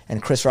Louis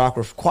and Chris Rock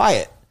were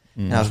quiet.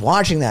 And I was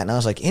watching that, and I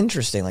was like,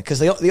 interesting, like because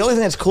the only thing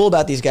that's cool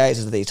about these guys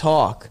is that they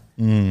talk.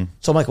 So I'm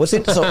like, what's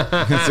it? So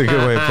That's a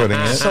good way of putting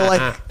it. so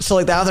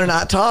like now they're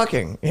not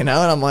talking, and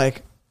I'm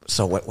like,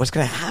 so what's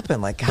gonna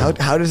happen? Like how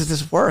does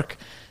this work?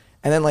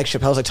 And then like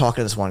Chappelle's like talking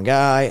to this one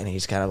guy, and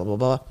he's kind of blah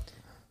blah blah,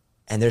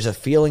 and there's a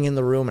feeling in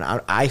the room,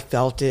 and I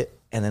felt it,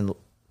 and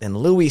then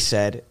Louis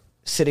said,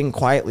 sitting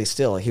quietly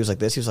still, he was like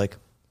this, he's like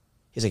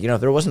if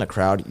there wasn't a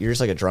crowd, you're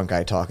just like a drunk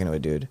guy talking to a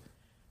dude,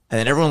 and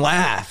then everyone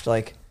laughed.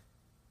 Like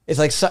it's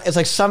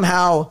like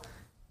somehow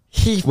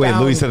he Wait,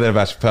 found Louis said that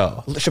about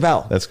Chappelle.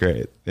 Chappelle. That's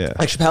great. Yeah.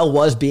 Like Chappelle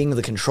was being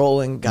the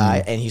controlling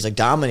guy, and he's like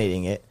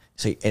dominating it.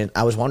 So, and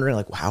I was wondering,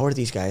 like, how are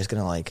these guys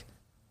gonna like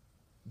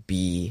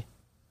be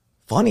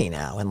funny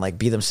now and like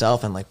be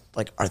themselves, and like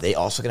are they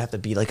also gonna have to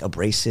be like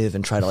abrasive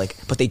and try to like?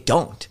 But they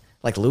don't.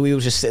 Like Louis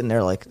was just sitting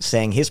there like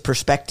saying his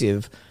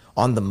perspective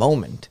on the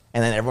moment,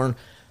 and then everyone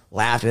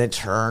laughed and it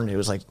turned. It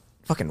was like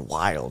fucking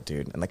wild,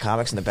 dude. And the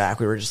comics in the back,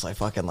 we were just like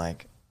fucking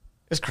like,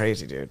 it's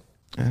crazy, dude.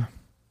 Yeah.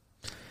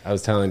 I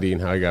was telling Dean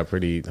how I got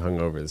pretty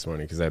hungover this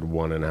morning because I had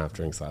 1.5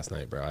 drinks last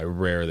night, bro. I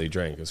rarely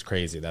drink. It was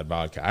crazy, that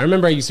vodka. I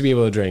remember I used to be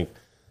able to drink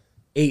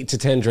 8 to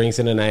 10 drinks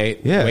in a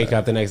night, Yeah. wake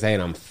up the next day,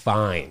 and I'm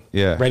fine.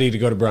 Yeah. Ready to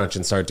go to brunch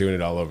and start doing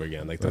it all over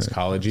again. Like those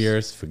college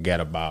years,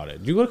 forget about it.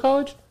 Did you go to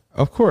college?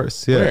 Of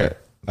course. Yeah. Where?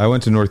 I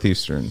went to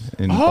Northeastern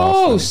in Oh,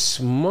 Boston.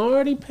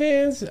 smarty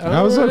pants.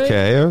 I was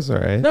okay. I was all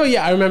right. No,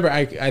 yeah, I remember.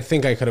 I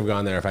think I could have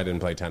gone there if I didn't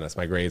play tennis.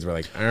 My grades were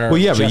like, Well,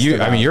 yeah, but just you. I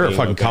about mean, you're a being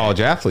fucking okay.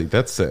 college athlete.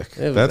 That's sick.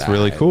 It was That's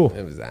really aight. cool.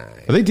 It was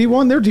aight. Are they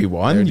D1? They're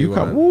D1. They're You D1.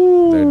 got,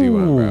 woo. They're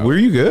D1, bro. Were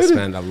you good? I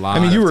spent a lot. I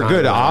mean, you of were time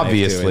good, in my life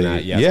obviously. doing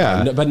that, yes,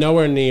 Yeah. but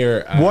nowhere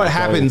near. What going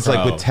happens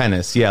like pro. with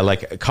tennis? Yeah,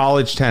 like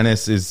college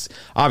tennis is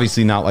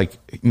obviously not like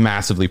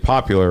massively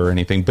popular or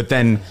anything. But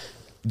then,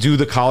 do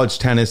the college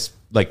tennis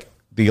like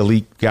the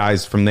elite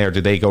guys from there?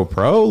 Do they go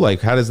pro?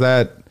 Like, how does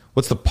that?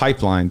 What's the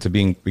pipeline to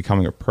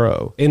becoming a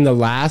pro? In the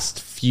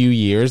last few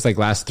years, like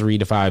last 3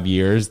 to 5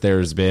 years,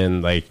 there's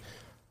been like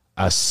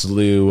a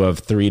slew of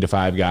 3 to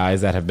 5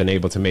 guys that have been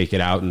able to make it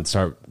out and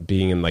start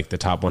being in like the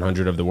top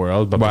 100 of the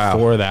world. But Wow.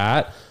 before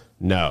that,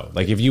 no.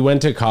 Like if you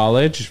went to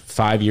college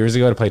 5 years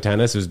ago to play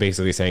tennis, it was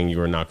basically saying you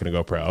were not going to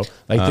go pro.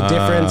 Like the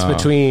difference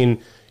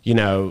between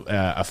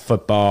a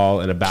football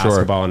and a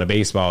basketball and a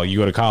baseball, you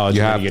go to college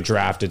and then you get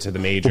drafted to the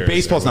majors. Well,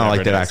 baseball's or not like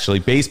whatever that, it is. actually.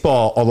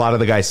 Baseball, a lot of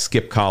the guys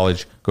skip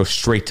college, go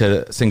straight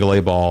to single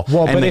A ball.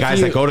 Well, but and the if guys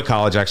you- that go to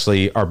college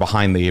actually are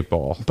behind the 8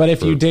 ball. But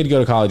if you did go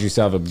to college, you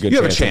still have a good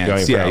You have a chance,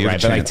 chance, of going yeah, pro, you have a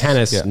right? But like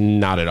chance, tennis, yeah.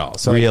 not at all.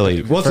 So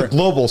Really? like, Well, it's a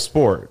global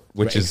sport,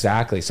 which is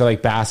exactly. So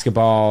like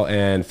basketball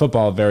and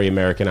football, very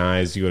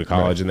Americanized. You go to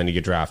college and then you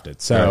get drafted.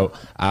 So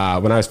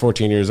when I was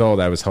 14 years old,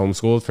 I was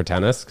homeschooled for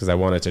tennis because I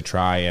wanted to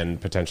try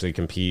and potentially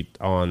compete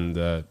on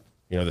the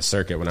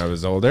circuit when I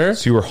was older.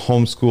 So you were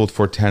homeschooled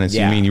for tennis.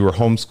 Yeah. You mean you were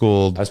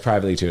homeschooled I was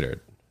privately tutored.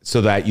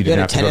 so that you You didn't had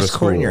a have to go to tennis school?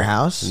 court in your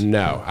house?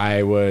 No,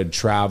 I would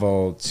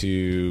travel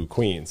to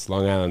Queens,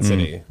 Long Island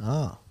City.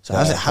 Oh. So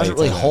how's it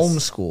really tennis.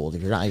 homeschooled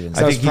if you're not even...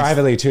 So I was think he's-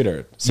 privately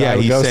tutored. So Yeah, I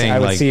would, he's saying, I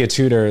would like, see a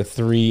tutor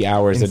 3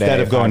 hours a day instead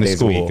of going 5 to days a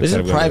school. week instead Isn't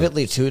of going to-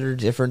 privately tutored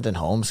different than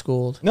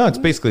homeschooled? No, it's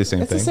basically the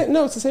same It's the thing. same,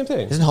 no, it's the same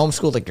thing. Isn't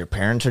homeschooled like your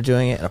parents are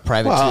doing it? And a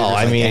private Well, tutor,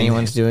 I like mean,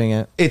 anyone's doing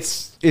it?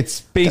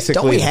 It's basically.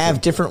 Don't we have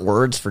different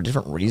words for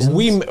different reasons?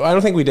 I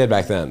don't think we did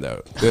back then,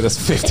 though. It was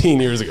 15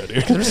 years ago,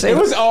 dude. saying- It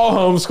was all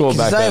homeschooled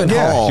back It's not then. even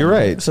Yeah, home. you're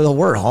right. So the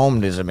word home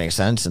doesn't make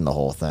sense in the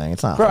whole thing.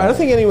 It's not Bro, I home. don't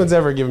think anyone's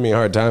ever given me a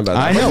hard time about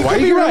that. I know. But Why are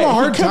could you be giving him a right.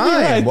 hard He could be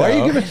time? right, Why are you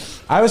though. giving-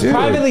 I was Dude.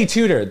 privately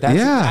tutored.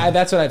 Yeah.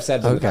 That's what I've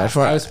said. Okay, that's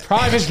what- I was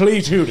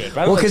privately tutored.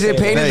 Well, because it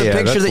painted the Yeah,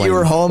 picture that's that you were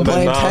lame. home My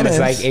playing mom tennis. is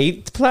like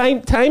 8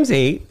 times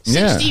 8.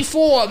 Yeah.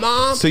 64,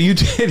 Mom. So you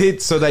did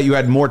it so that you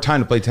had more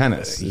time to play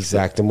tennis.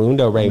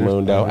 Exactamundo,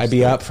 Raymundo. I'd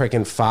be up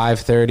freaking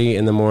 5:30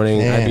 in the morning.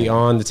 Man. I'd be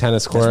on the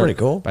tennis court pretty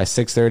cool. by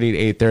 6:30 to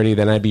 8:30.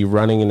 Then I'd be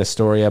running in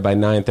Astoria by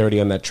 9:30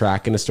 on that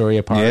track in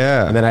Astoria Park.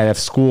 Yeah. And then I'd have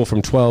school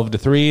from 12 to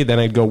 3. Then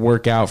I'd go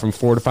work out from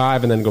 4 to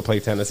 5, and then go play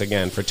tennis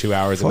again for 2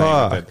 hours a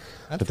night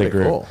with the pretty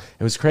group. cool.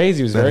 It was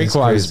crazy. It was very is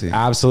cool. crazy. I was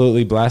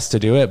absolutely blessed to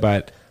do it,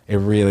 but it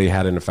really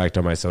had an effect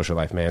on my social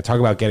life, man. Talk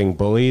about getting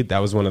bullied. That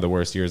was one of the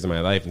worst years of my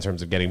life in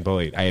terms of getting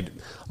bullied. I had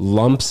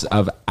lumps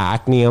of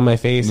acne on my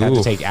face. Had to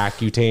Oof. take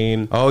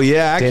Accutane. Oh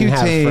yeah, Didn't have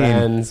Accutane.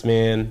 friends,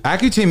 man.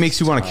 Accutane makes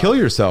you want to kill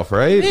yourself,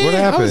 right? Yeah, What I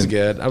happened? was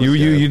good. I was you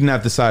good. didn't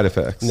have the side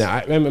effects. No,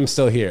 I'm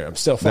still here. I'm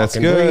still That's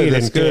fucking good. breathing.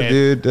 That's good, kid.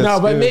 dude. That's no,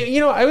 but good.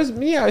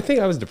 maybe, I think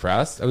I was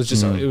depressed. I was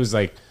just, it was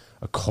like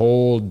a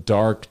cold,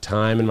 dark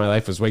time in my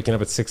life. I was waking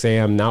up at 6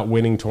 a.m., not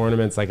winning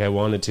tournaments like I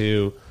wanted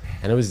to.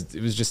 And it was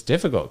just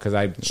difficult because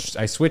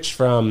I switched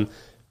from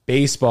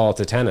baseball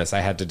to tennis. I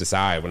had to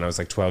decide when I was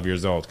like 12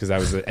 years old because I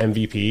was an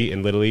MVP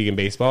in Little League and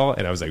baseball,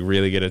 and I was like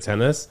really good at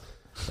tennis.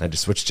 I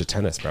just switched to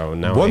tennis, bro.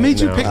 And now What made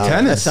you pick That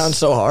tennis? sounds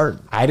so hard.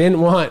 I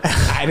didn't want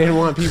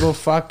people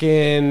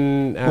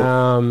fucking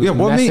what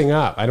messing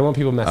up. I don't want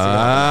people messing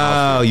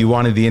up. Oh, you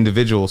wanted the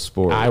individual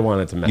sport. I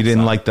wanted to mess You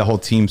didn't up. like the whole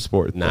team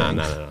sport. No,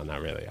 thing.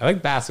 not really. I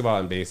like basketball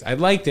and base. I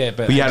liked it,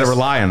 but But you I had to just-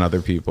 rely on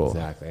other people.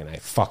 Exactly, and I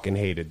fucking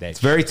hated that.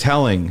 Very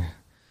telling.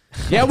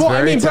 Yeah, well, I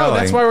very mean, bro, telling.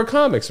 that's why we're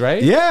comics,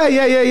 right?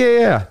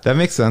 Yeah. That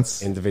makes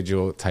sense.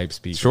 Individual type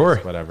speakers, Sure.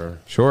 whatever.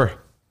 Sure.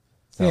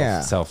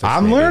 Yeah. Selfish.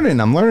 I'm maybe.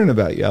 learning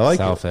about you. I like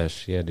it.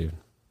 Selfish, yeah, dude.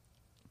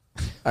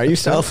 Are you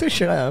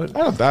selfish? I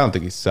don't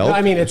think he's self. No,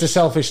 I mean, it's a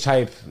selfish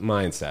type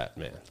mindset,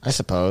 man. I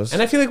suppose.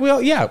 And I feel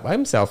like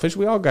I'm selfish.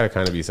 We all got to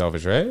kind of be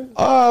selfish, right?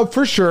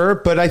 For sure,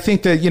 but I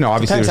think that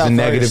obviously Depends there's a how far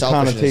negative your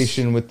selfishness-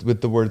 connotation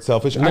with the word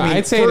selfish. No, I mean,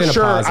 I'd say for it in a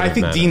sure. I positive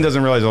think manner. Dean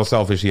doesn't realize how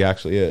selfish he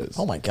actually is.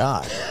 Oh my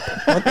god!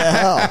 What the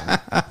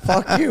hell?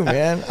 Fuck you,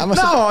 man. I'm a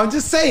No, I'm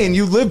just saying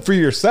you live for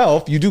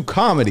yourself. You do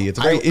comedy. It's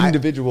a very I-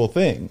 individual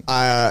thing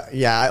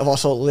yeah. I'm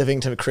also living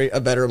to create a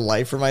better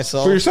life for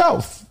myself. for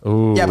yourself.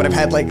 Yeah, but I've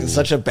had like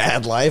such a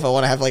bad life. I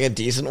want to have like a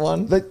decent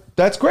one.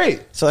 That's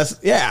great. So that's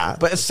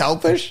but it's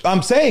selfish.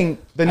 I'm saying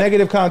the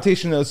negative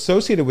connotation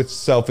associated with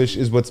selfish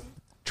is what's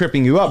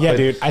tripping you up. Yeah, but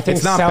dude. I think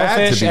it's not bad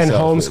to selfish be and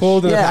selfish. homeschooled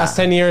in the Yeah. past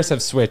 10 years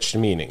have switched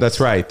meanings. That's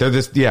right. They're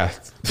just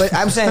But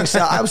I'm saying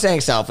I'm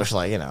saying selfish,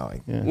 like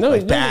like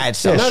bad Yeah,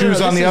 selfish. shoes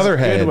on this the is other a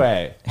head. Good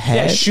way. Head?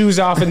 Yeah, shoes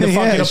off in the fucking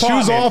yeah,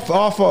 apartment. shoes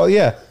off.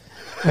 Yeah,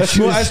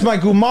 that's my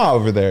guma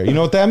over there. You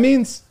know what that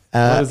means?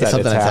 What is It's that,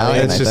 something Italian?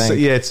 Italian. It's I just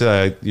think.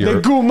 it's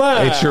your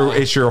guma.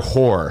 It's your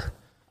whore.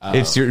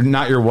 It's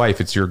not your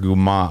wife. It's your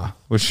guma,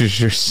 which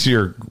is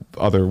your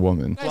other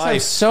woman. You guys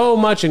have so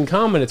much in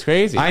common. It's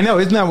crazy. I know.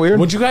 Isn't that weird?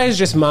 Would you guys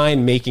just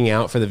mind making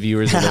out for the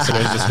viewers and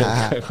listeners just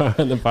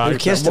on the podcast?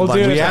 kissed a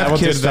bunch. We have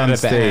kissed on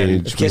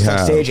stage. Kissed We on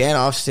have. stage and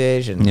off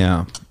stage, and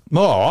Yeah.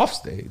 Well, off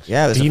stage.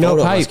 yeah, there's a Dino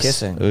photo of us pipes.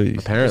 kissing.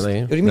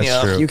 Apparently. What do you mean?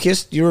 That's true. You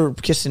kissed? You were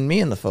kissing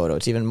me in the photo.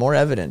 It's even more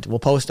evident. We'll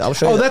post. I'll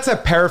show you. Oh, that's a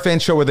Parafan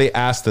show where they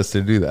asked us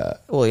to do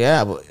that. well,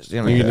 yeah. But, you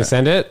know, You gonna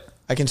send it?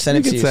 I can send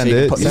it You to you. can send so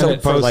you it. can Send so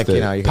it, for, post like, it. you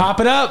know, you can, Pop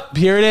it up.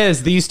 Here it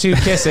is. These two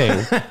kissing.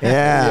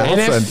 yeah.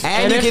 And I'll if, send.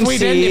 And you if can we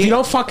see- didn't, if you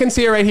don't fucking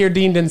see it right here,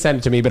 Dean didn't send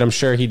it to me, but I'm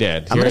sure he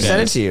did. I'm Here gonna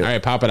send is. it to you. All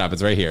right, pop it up.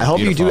 It's right here. I hope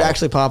you Beautiful. do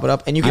actually pop it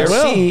up, and you I can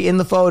will. see in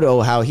the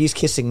photo how he's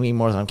kissing me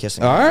more than I'm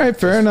kissing All him. right.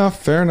 Fair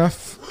enough. Fair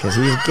enough. Because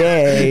he's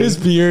gay. His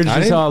beard's I,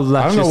 just didn't- all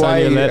I don't know luscious why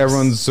on your lips.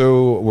 everyone's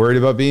so worried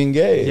about being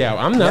gay. Yeah,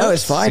 I'm not. No,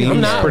 it's fine. I'm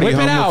Seems not. pretty Whip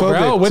it out, bro.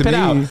 homophobic Whip to it me.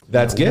 out.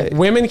 That's gay.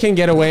 Women can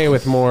get away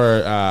with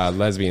more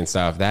lesbian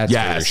stuff. That's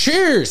Yes. for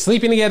sure.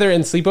 Sleeping together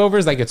in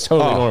sleepovers, like it's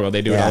totally normal.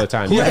 They do it Yeah. all the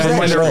time. Who You has guys that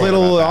might joke? not When they're know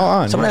little about that.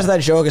 on. Someone has that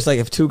joke. It's like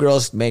if two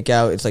girls make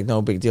out, it's like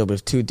no big deal. But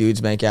if two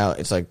dudes make out,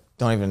 it's like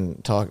don't even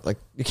talk. Like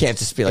you can't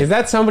just be like. Is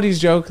that somebody's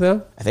joke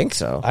though? I think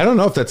so. I don't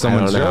know if that's I don't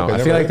someone's know. joke.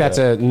 I feel like that's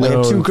a Like known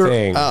if two girls.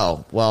 thing.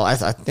 Oh well, I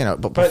thought you know,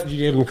 But you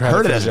gave him credit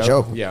heard it for as the a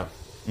joke. Yeah.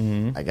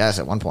 I guess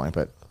at one point,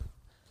 but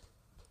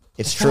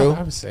it's Oh, true.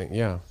 I was saying,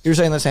 yeah. You're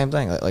saying the same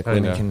thing. Like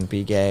Kinda. women can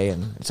be gay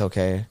and it's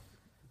okay.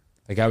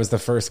 Like I was the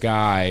first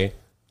guy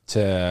to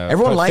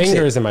Everyone put likes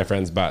fingers in my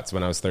friends' butts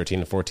when I was 13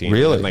 and 14.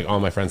 Really? And like all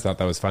my friends thought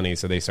that was funny,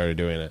 so they started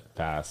doing it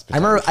fast. I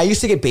remember I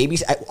used to get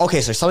babies.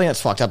 Okay, so something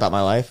that's fucked up about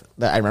my life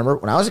that I remember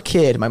when I was a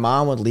kid, my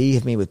mom would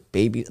leave me with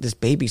this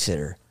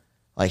babysitter.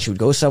 Like she would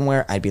go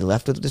somewhere, I'd be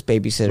left with this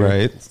babysitter.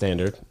 right.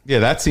 standard. Yeah,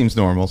 that seems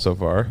normal so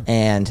far.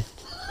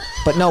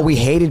 But no, we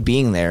hated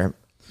being there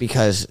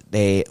because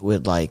they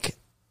would like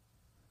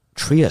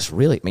treat us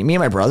really. I mean, me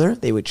and my brother,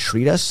 they would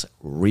treat us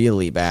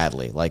really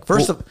badly. Like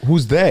first,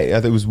 Who's they?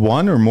 It was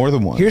one or more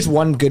than one. here's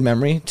one good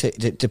memory to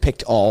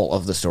depict all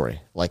of the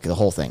story, like the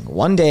whole thing.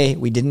 One day,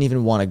 we didn't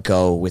even want to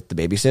go with the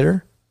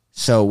babysitter,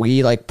 so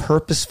we like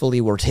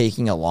purposefully were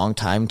taking a long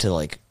time to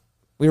like.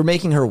 We were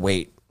making her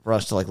wait for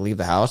us to like leave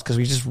the house because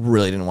we just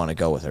really didn't want to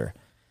go with her.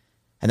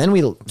 And then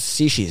we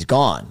see she's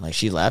gone. Like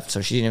she left,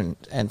 so she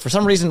didn't. And for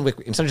some reason,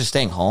 instead of just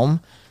staying home,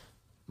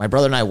 my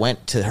brother and I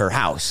went to her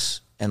house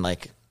and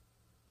like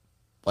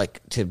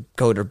to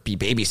go to be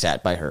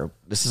babysat by her.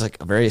 This is like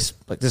this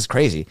is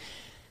crazy.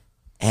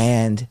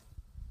 And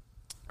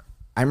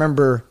I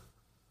remember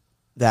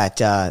that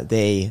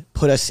they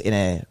put us in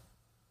a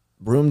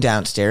room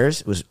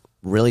downstairs. It was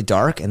really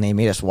dark, and they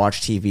made us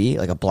watch TV,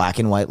 like a black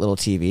and white little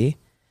TV.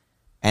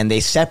 And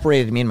they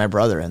separated me and my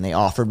brother, and they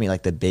offered me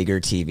like the bigger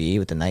TV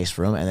with the nice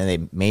room, and then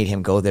they made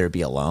him go there to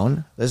be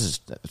alone. This is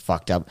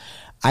fucked up.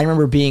 I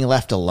remember being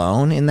left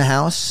alone in the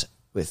house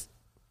with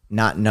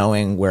not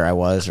knowing where I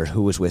was or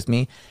who was with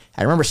me.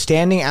 I remember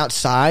standing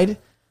outside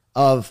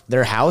of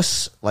their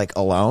house, like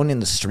alone in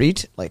the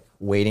street, like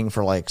waiting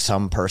for like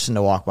some person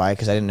to walk by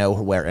because I didn't know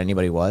where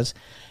anybody was.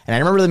 And I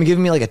remember them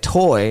giving me like a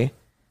toy,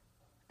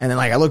 and then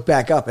like I looked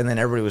back up, and then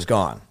everybody was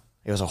gone.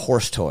 It was a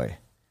horse toy.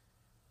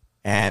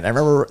 And I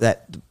remember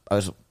that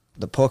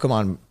the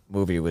Pokemon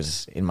movie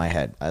was in my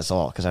head. That's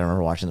all, because I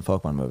remember watching the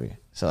Pokemon movie.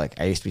 So like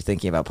I used to be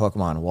thinking about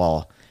Pokemon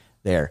while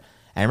there.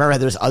 And I remember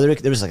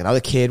there was like another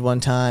kid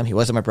one time. He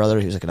wasn't my brother.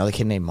 He was like another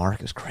kid named Mark.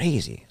 It was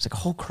crazy. It was like a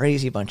whole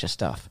crazy bunch of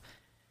stuff.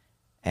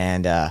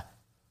 And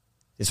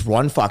this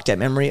one fucked up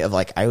memory of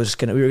like we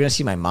were gonna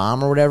see my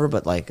mom or whatever,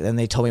 but like then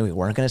they told me we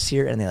weren't gonna see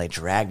her, and they like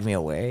dragged me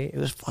away. It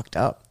was fucked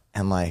up.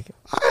 And like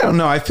I don't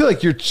know. I feel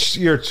like your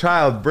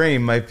child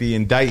brain might be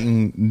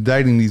indicting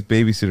these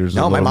babysitters.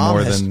 no, a my little mom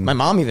more than my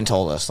mom even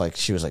told us like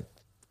she was like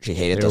she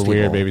hated They were those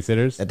weird people.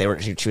 babysitters. That they were.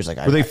 She was like,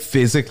 Were they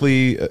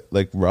physically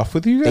like rough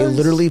with you guys? They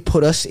literally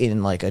put us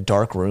in like a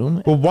dark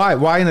room. Well, why?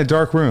 Why in a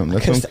dark room?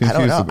 That's what I'm confused I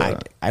don't know.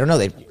 about. I don't know.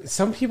 They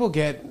Some people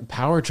get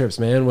power trips,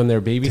 man, when they're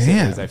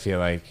babysitters. Damn. I feel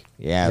like,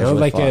 Yeah, you it was know,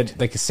 really like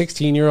fucked. a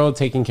 16-year-old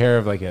taking care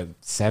of like a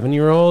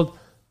 7-year-old.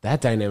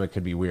 That dynamic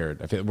could be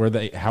weird. I feel,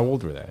 how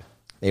old were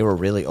they? were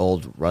really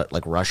old,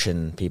 like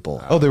Russian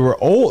people. Oh, they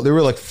were old. They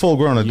were like full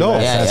grown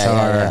adults.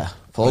 USSR.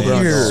 Full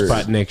grown Weird.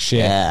 adults. Sputnik shit.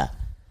 Yeah,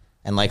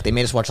 and like they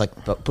made us watch like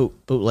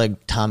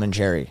bootleg Tom and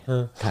Jerry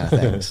kind of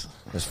things.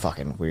 It was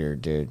fucking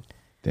weird, dude.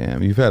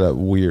 Damn, you've had a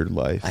weird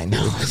life. I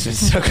know. It's been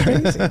so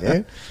crazy,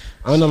 dude.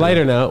 On a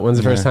lighter note, when's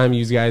the first time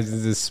you guys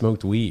just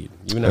smoked weed?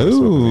 You and I were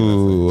smoking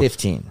weed. Ooh,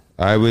 15.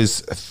 I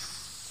was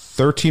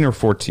 13 or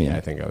 14. Yeah, I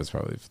think I was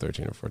probably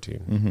 13 or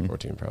 14.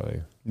 14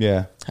 probably.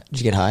 Yeah. Did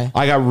you get high?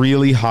 I got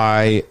really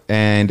high,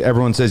 and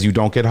everyone says you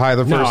don't get high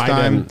the No, first I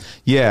time. didn't.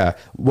 Yeah.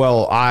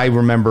 Well, I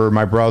remember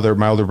my older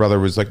brother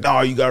was like,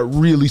 no, you got to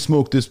really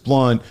smoke this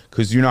blunt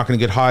because you're not going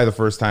to get high the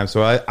first time.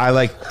 So I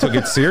like took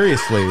it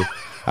seriously.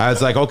 I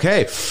was like,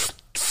 okay.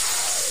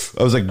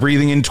 I was like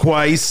breathing in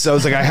twice. I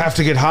was like, I have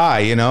to get high,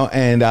 you know?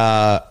 And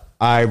I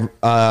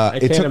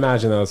can't took,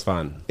 imagine that was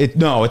fun. it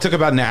took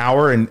about an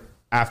hour, and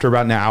after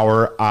about an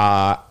hour,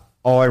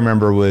 all I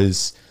remember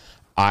was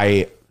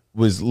I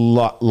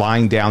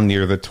lying down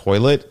near the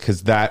toilet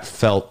because that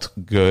felt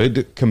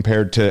good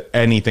compared to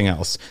anything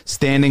else.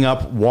 Standing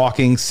up,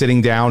 walking,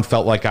 sitting down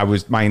felt like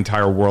my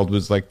entire world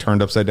was like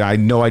turned upside down. I had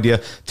no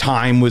idea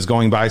time was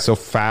going by so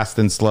fast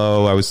and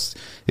slow. I was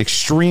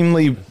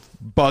extremely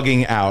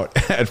bugging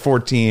out at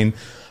 14.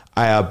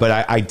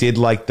 But I did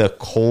like the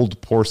cold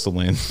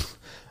porcelain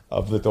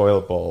of the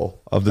toilet bowl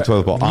on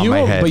my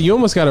head. But you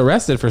almost got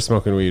arrested for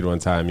smoking weed one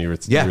time. You were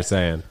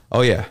saying.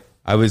 Oh yeah,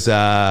 I was.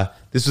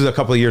 This was a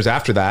couple of years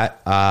after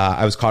that.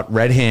 I was caught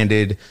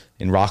red-handed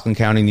in Rockland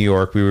County, New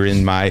York. We were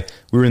in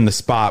the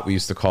spot, we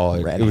used to call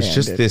it. Red-handed. It was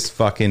just this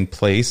fucking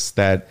place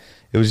that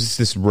it was just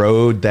this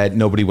road that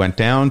nobody went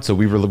down. So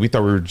we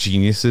thought we were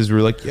geniuses. We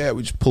were like, yeah,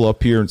 we just pull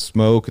up here and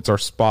smoke. It's our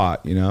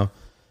spot, you know.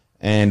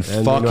 And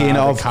fucking,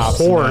 of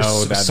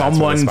course,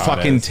 someone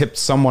fucking tipped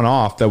someone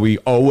off that we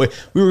were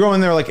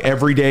going there like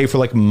every day for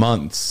like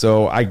months.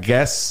 So I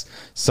guess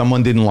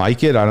someone didn't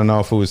like it. I don't know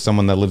if it was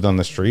someone that lived on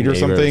the street or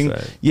something.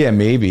 Yeah,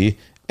 maybe.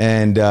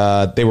 And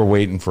they were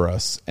waiting for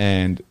us.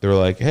 And they were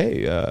like,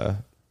 hey,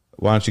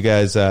 why don't you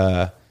guys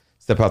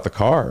step out the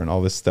car and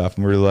all this stuff?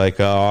 And we were like,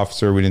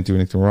 officer, we didn't do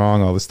anything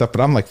wrong, all this stuff.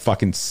 But I'm like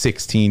fucking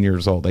 16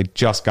 years old. I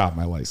just got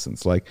my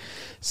license. Like,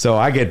 so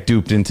I get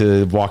duped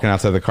into walking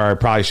outside the car. I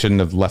probably shouldn't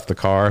have left the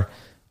car.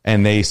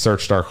 And they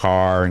searched our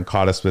car and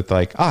caught us with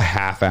like a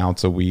half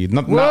ounce of weed.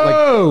 Not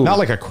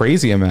like a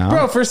crazy amount.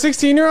 Bro, for a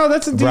 16-year-old,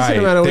 that's a decent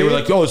amount of weed. They were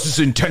like, oh, is this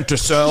intent to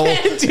sell?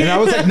 And I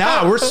was like,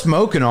 nah, we're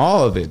smoking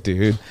all of it,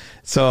 dude.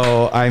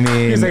 So, I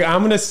mean... He's like,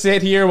 I'm going to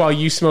sit here while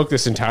you smoke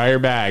this entire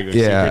bag of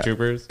Super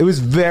Troopers. It was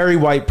very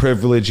white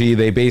privilege-y.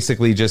 They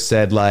basically just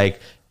said,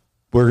 like,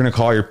 we're going to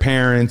call your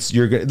parents.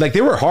 You're gonna, like, they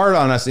were hard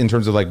on us in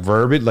terms of, like,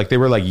 verbiage. Like, they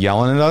were, like,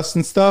 yelling at us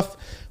and stuff.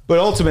 But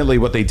ultimately,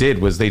 what they did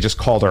was they just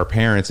called our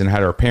parents and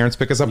had our parents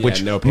pick us up,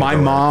 which my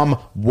mom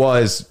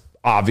was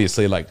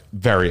obviously, like,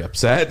 very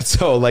upset.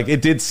 So, like,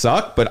 it did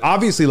suck. But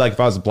obviously, like, if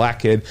I was a black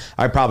kid,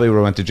 I probably would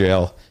have went to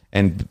jail.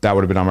 And that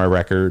would have been on my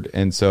record.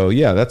 And so,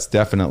 yeah, that's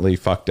definitely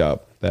fucked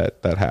up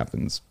that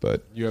happens.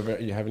 But you have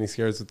any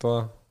scares with the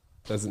law?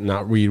 That's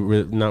not weed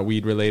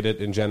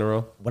related in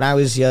general? When I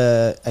was,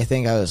 I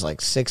think I was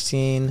like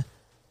 16,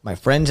 my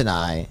friends and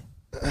I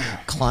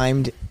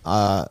climbed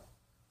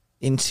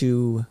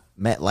into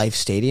MetLife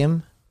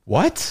Stadium.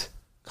 What?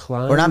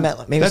 Or not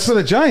MetLife. Maybe that's where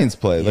the Giants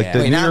play. Like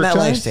the New not York MetLife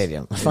Giants?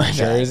 Stadium. In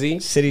Jersey?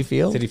 City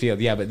Field. City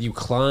Field, yeah, but you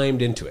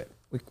climbed into it.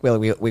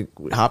 We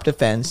hopped a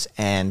fence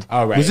and...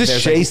 Oh, right. Was this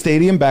Shea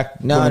Stadium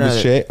back when it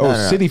was Shea? No,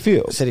 City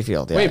Field. City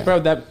Field, yeah. Wait, bro,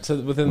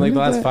 within like the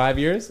last 5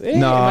 years?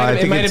 No, I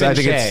think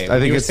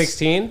it's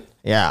 16?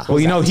 Yeah. Well,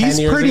 you know, he's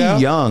pretty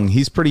young.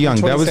 He's pretty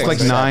young. That was like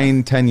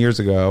 9-10 years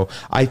ago.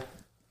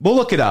 We'll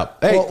look it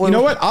up. Hey, you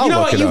know what? I'll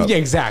look it up. Yeah,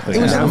 exactly.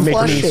 It was in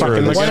Flushing.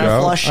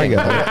 Flushing.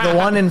 The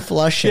one in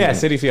Flushing. Yeah,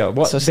 City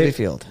Field. So City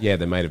Field. Yeah,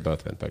 they might have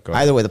both been. But go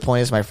ahead. Either way, the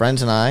point is my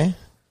friends and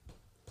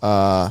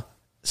I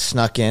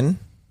snuck in.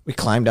 We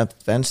climbed up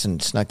the fence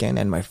and snuck in.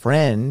 And my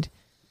friend,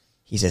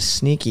 he's a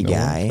sneaky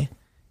guy.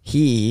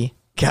 He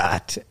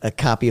got a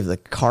copy of the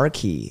car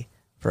key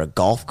for a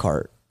golf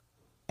cart.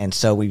 And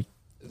so we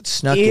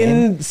snuck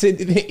in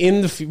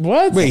the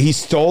what? Wait, he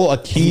stole a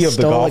key of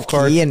the golf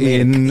cart and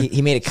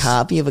he made a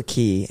copy of a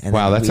key. And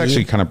wow, that's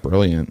actually kind of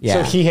brilliant. Yeah.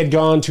 So he had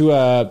gone to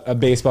a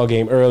baseball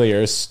game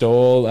earlier,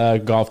 stole a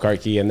golf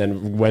cart key, and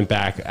then went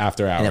back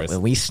after hours.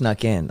 And we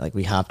snuck in, like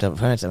we hopped up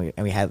front and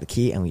we had the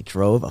key and we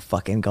drove a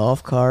fucking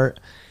golf cart,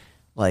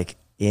 like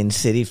in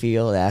City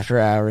Field after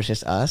hours,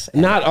 just us.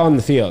 Not on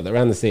the field,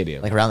 around the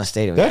stadium. Like around the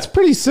stadium. That's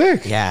pretty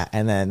sick. Yeah,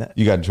 and then...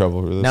 You got in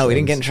trouble for this? No, we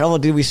didn't get in trouble,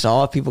 dude. We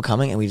saw people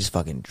coming, and we just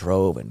fucking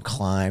drove and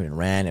climbed and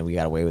ran, and we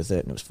got away with it,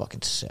 and it was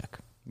fucking sick.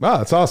 Wow,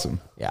 that's awesome.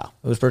 Yeah,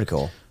 it was pretty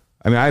cool.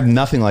 I mean, I have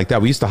nothing like that.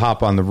 We used to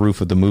hop on the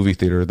roof of the movie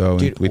theater, though,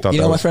 dude, and we thought you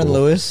know that my was friend cool.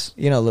 Lewis?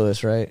 You know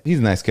Lewis, right? He's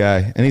a nice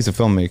guy, and he's a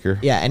filmmaker.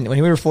 Yeah, and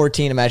when we were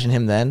 14, imagine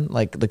him then,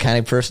 like the kind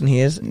of person he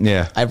is.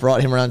 Yeah. I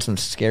brought him around some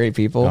scary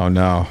people. Oh,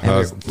 no.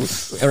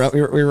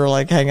 We were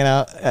like hanging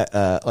out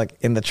at, like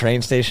in the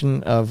train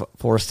station of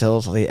Forest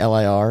Hills, the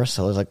LIR,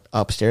 so it was like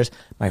upstairs.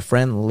 My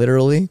friend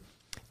literally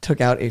took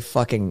out a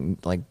fucking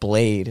like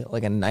blade,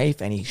 like a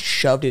knife, and he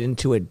shoved it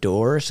into a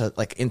door, so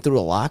like in through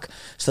a lock,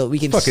 so that we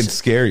could fucking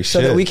scary so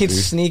shit, that we could dude.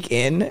 Sneak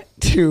in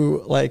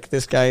to like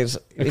this guy's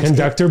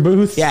conductor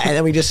booth. Yeah, and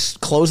then we just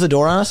closed the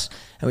door on us,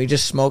 and we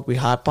just smoked. We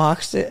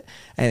hotboxed it,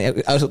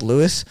 and I was with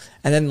Lewis,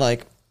 and then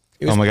like.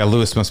 Oh my god,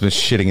 Lewis must have been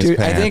shitting his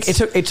pants. I think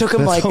it took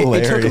him That's like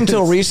hilarious. it took him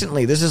till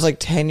recently. This is like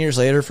 10 years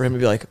later for him to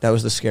be like, that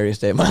was the scariest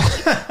day of my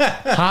life.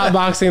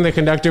 Hotboxing the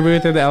conductor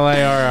booth at the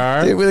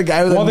LIRR. Dude, with a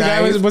guy with a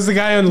knife. Was the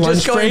guy on lunch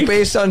just going break?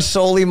 based on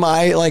solely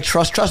my like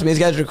trust me, these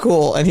guys are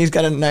cool, and he's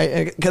got a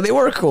knife because they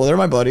were cool. They're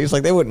my buddies.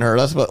 Like they wouldn't hurt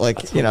us, but like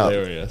That's you know,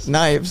 hilarious.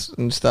 knives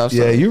and stuff.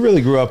 Yeah, you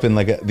really grew up in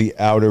like the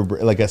outer,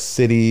 like a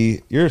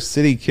city. You're a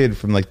city kid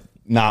from like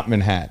not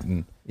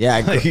Manhattan. Yeah,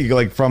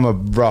 like from a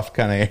rough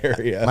kind of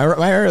area.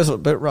 My area is a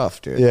bit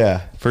rough, dude.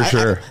 Yeah, for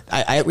sure.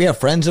 We have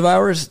friends of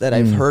ours that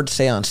I've heard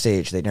say on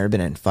stage they've never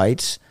been in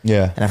fights.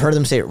 Yeah, and I've heard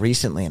them say it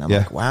recently, and I'm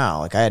like, wow,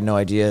 like I had no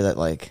idea that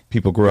like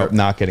people grew up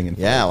not getting in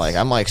fights. Yeah, like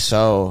I'm like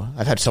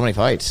I've had so many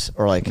fights,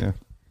 or like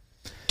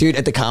Dude,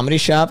 at the comedy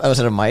shop, I was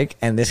at a mic,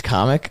 and this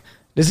comic,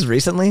 this is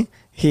recently,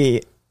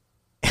 he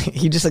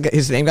just like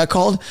his name got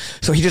called,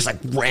 so he just like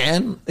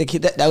ran. Like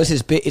that was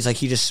his bit. It's like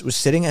he just was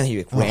sitting and he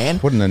like, ran.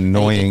 What an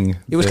annoying!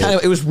 It was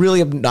it was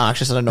really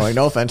obnoxious and annoying.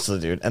 No offense to the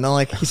dude. And then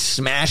like he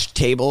smashed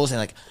tables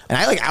and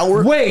I like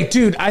outward. Wait,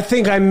 dude, I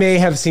think I may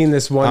have seen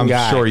this one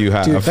guy. I'm sure you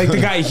have. Dude, like the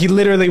guy, he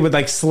literally would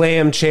like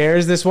slam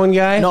chairs. This one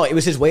guy. No, it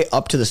was his way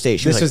up to the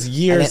stage. This was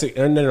years,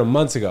 no,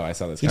 months ago. I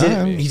saw this. He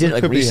guy. did it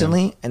like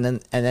recently, and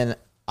then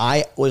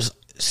I was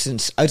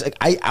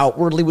I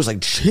outwardly was like,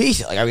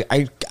 jeez,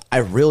 like I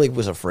really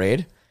was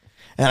afraid.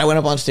 And I went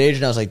up on stage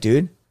and I was like,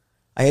 dude,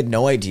 I had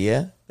no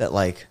idea that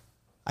like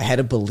I had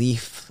a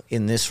belief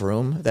in this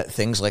room that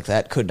things like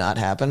that could not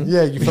happen.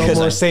 Yeah, you felt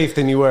more safe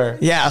than you were.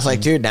 Yeah, I was like,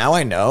 dude, now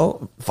I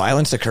know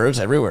violence occurs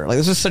everywhere. Like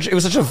it was such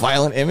a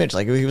violent image.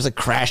 Like he was like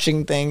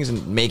crashing things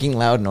and making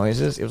loud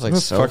noises. It was like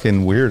so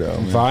fucking weirdo.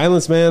 Man.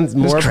 Violence, man,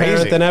 more crazy.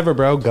 apparent than ever,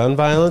 bro. Gun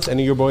violence.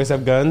 Any of your boys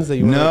have guns that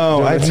you?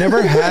 No, I've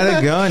never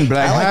had a gun, but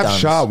I like have guns.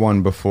 shot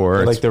one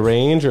before. Like the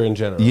range or in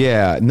general.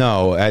 Yeah,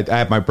 no, I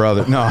have my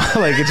brother. No,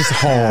 like it's just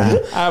home.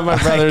 I have my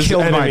brother's I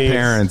killed enemies. my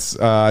parents.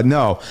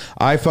 No,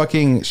 I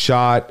fucking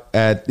shot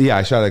at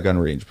I shot at gun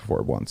range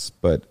before once,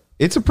 but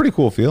it's a pretty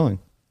cool feeling.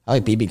 I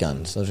like BB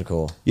guns. Those are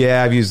cool.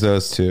 Yeah, I've used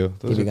those too.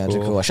 Those BB guns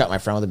are cool. I shot my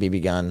friend with a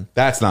BB gun.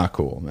 That's not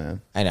cool,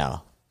 man. I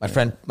know.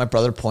 My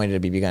brother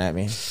pointed a BB gun at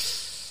me.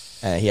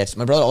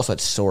 My brother also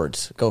had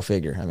swords. Go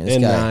figure. I mean, this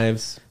And guy.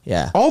 knives.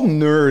 Yeah. All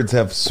nerds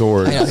have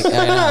swords.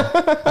 I know.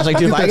 I was like,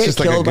 dude, if I That's get just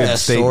like a killed by good a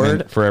statement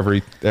sword, for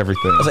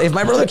everything. I was like, if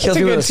my brother kills a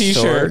me good with a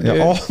t-shirt. sword,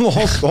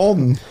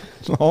 Yeah,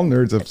 all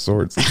nerds have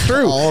swords. It's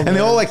true. All And they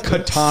all nerds. like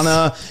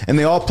Katana, and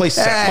they all play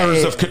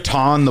Settlers Hey. of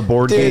Catan, the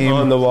board Dude, game.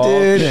 on the wall.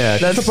 dude, Yeah,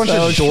 that's just a bunch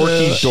so of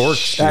dorky true.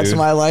 dorks, That's dude.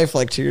 my life.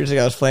 Like 2 years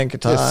ago, I was playing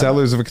Catan. Yeah,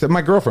 Settlers of Catan.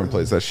 My girlfriend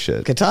plays that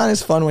shit. Catan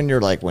is fun when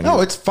you're like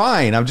No, it's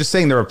fine. I'm just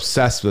saying they're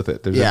obsessed with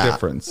it. There's Yeah. a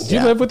difference. Do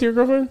you Yeah. live with your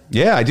girlfriend?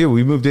 Yeah, I do.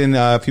 We moved in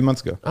a few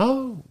months ago.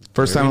 Oh,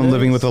 First very time I'm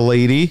living nice. with a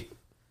lady.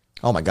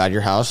 Oh my god,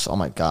 your house. Oh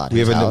my god, We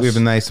have his house. a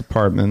nice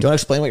apartment. Do you want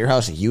to explain what your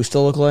house used to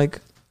look like?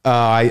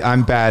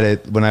 I'm bad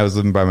at when I was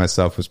living by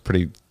myself. Was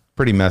pretty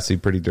messy,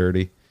 pretty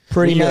dirty.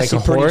 Pretty You messy,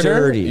 like a pretty hoarder?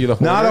 dirty. You the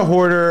Not a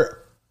hoarder.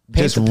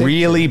 Paint Just the picture.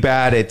 really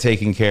bad at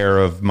taking care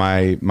of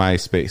my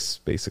space,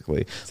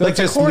 basically. So like it's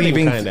like just hoarding,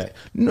 leaving, kinda.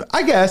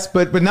 I guess,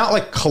 but not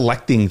like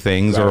collecting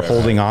things or Right,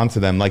 holding on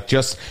to them. Like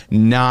just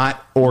not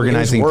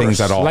organizing worse.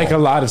 things at all. Like a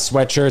lot of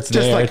sweatshirts just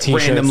there, like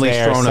t-shirts randomly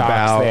there, thrown socks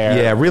about.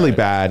 there. Yeah, really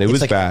bad. It was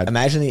It's like, bad.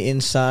 Imagine the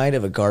inside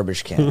of a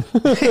garbage can.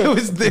 It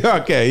was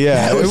okay.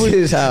 Yeah, That was it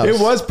his house.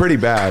 It was pretty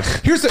bad.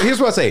 Here's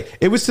what I'll say.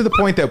 It was to the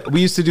point that we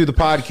used to do the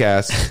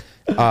podcast.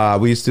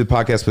 We used to do the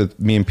podcast with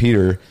me and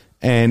Peter,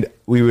 and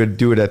we would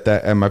do it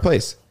at my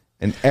place.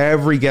 And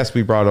every guest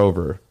we brought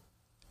over,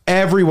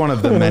 every one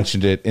of them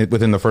mentioned it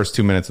within the first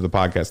 2 minutes of the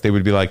podcast. They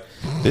would be like,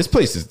 "This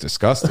place is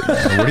disgusting.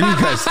 What are you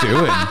guys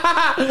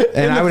doing?"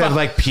 And I would have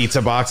like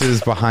pizza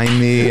boxes behind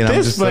me, and I'm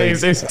This just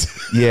place like,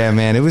 is. yeah,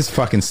 man, it was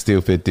fucking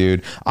stupid,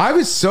 dude. I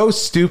was so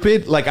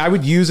stupid. Like, I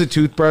would use a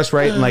toothbrush,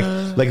 right? And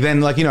like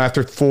then, like, you know,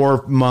 after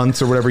 4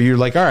 months or whatever, you're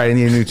like, all right, I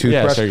need a new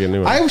toothbrush. sure, get a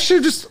new one. I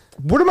should just,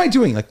 what am I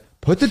doing? Like,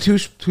 put the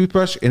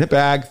toothbrush in a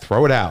bag,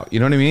 throw it out. You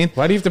know what I mean?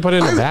 Why do you have to put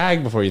it in a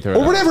bag before you throw it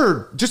Or out?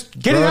 whatever. Just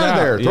get it Throw it out of out,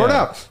 there. Throw it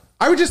yeah. out.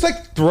 I would just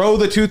like throw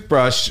the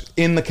toothbrush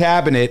in the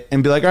cabinet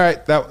and be like, all right,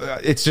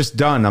 it's just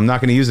done. I'm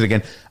not going to use it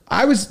again.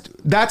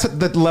 That's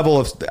the level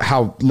of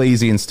how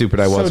lazy and stupid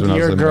I was So when I was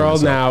your living by girl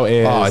myself. now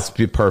is- Oh,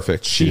 it's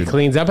perfect. She dude.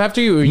 cleans up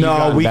after you? Or you No,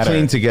 gotten we better?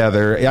 clean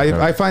together.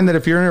 I find that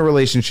if you're in a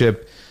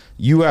relationship,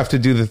 you have to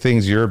do the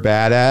things you're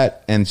bad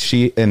at, and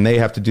they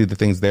have to do the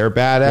things they're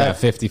bad Yeah, at.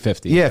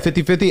 50-50. Yeah,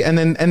 50-50. And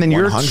then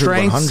your 100,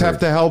 strengths 100. have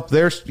to help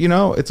their,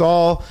 it's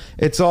all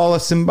a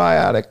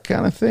symbiotic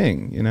kind of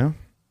thing, you know?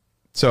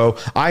 So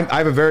I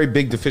have a very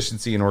big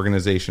deficiency in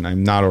organization.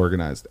 I'm not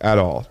organized at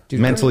all.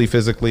 Mentally,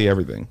 physically,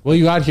 everything. Well,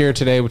 you got here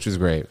today, which was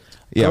great.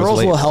 Yeah, I was Girls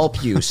late. will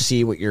help you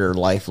see what your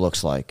life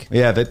looks like.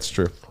 Yeah, that's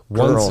true.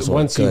 Girls will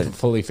Once you good.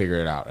 fully figure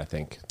it out, I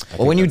think.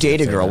 Well, when you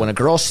date a girl, when a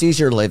girl sees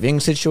your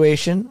living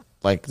situation,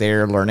 like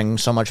they're learning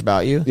so much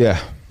about you. Yeah.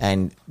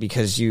 And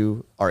because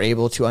you are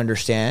able to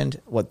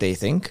understand what they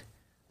think,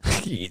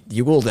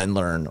 you will then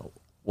learn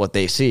what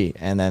they see,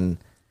 and then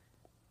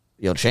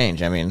you'll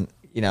change. I mean,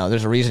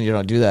 there's a reason you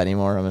don't do that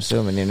anymore, I'm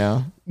assuming,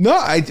 No,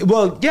 I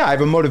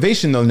have a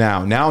motivation though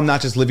now. Now I'm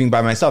not just living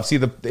by myself. See,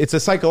 it's a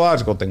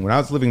psychological thing. When I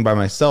was living by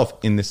myself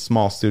in this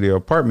small studio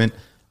apartment,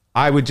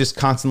 I would just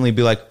constantly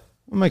be like,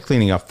 what am I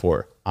cleaning up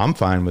for? I'm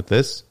fine with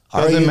this.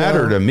 Doesn't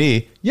matter to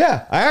me.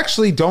 Yeah, I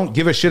actually don't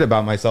give a shit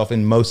about myself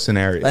in most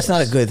scenarios. That's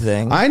not a good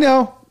thing. I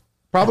know.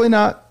 Probably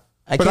not.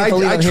 I but can't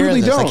believe I I'm truly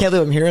hearing this. don't. I can't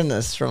believe I'm hearing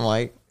this from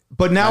like.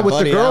 But now my with the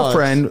buddy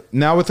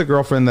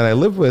girlfriend, that I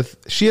live with,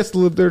 she has to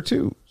live there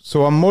too.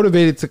 So I'm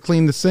motivated to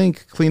clean the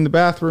sink, clean the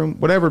bathroom,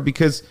 whatever,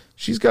 because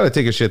she's got to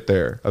take a shit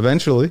there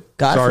eventually.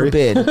 God Sorry.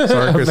 forbid.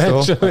 Sorry, Crystal.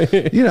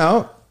 Eventually. You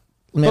know,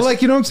 but ask-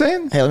 like, you know what I'm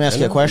saying? Hey, let me ask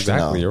you a know, question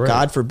exactly, though. you're right.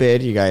 God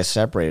forbid you guys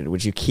separated.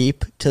 Would you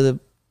keep to the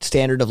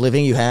standard of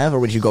living you have, or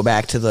would you go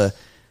back to the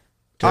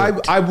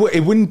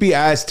It wouldn't be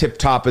as tip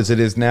top as it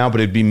is now, but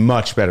it'd be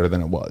much better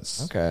than it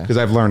was. Okay. Because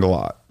I've learned a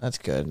lot. That's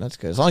good. That's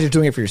good. As long as you're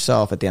doing it for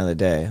yourself at the end of the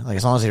day. Like,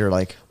 as long as you're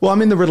like, Well,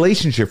 I'm in the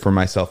relationship for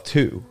myself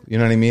too. You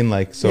know what I mean?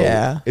 Like, so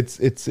Yeah.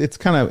 it's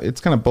kind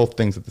of both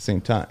things at the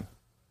same time.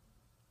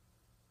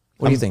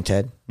 what do you think,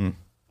 Ted?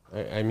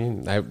 I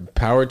mean,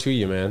 power to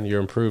you, man. You're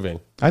improving.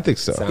 I think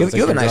so. Sounds You have a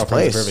your nice girlfriend's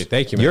place. improving.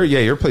 Thank you, man.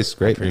 Your place is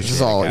great. This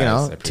is all,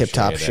 guys. I tip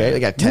top appreciate shape. it. They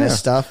got tennis Yeah.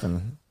 stuff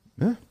and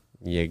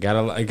Yeah,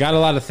 I got a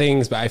lot of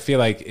things, but I feel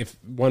like if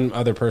one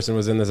other person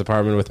was in this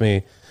apartment with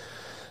me,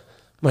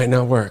 might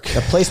not work. the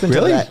placement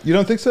Really? of that. You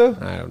don't think so?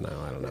 I don't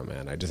know,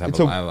 man. I just have It's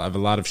I have a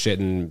lot of shit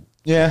in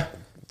Yeah.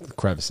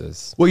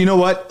 crevices. Well, you know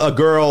what? A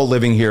girl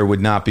living here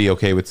would not be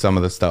okay with some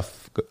of the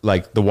stuff,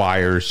 like the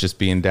wires just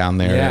being down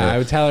there. Yeah, I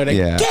would tell her to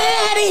Yeah. get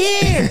out of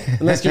here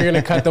unless you're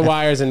gonna cut the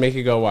wires and make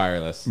it go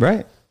wireless.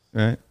 Right.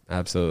 Right.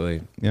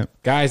 Absolutely. Yep.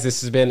 Guys,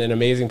 this has been an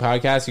amazing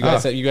podcast.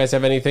 You guys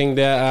have anything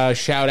to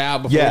shout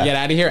out before Yeah. we get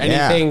out of here?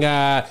 Yeah.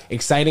 Anything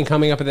exciting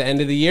coming up at the end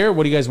of the year?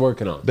 What are you guys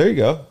working on? There you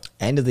go.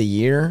 End of the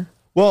year.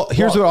 Well,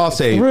 here's what I'll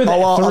say. Through the,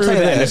 I'll through tell you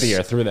the end of this. the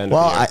year. Through the end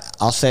Well, of the year.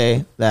 I'll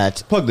say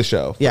that. Plug the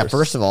show. Yeah,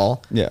 first of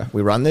all, Yeah.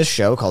 we run this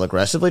show called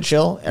Aggressively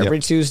Chill every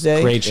Yep.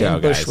 Tuesday Great show,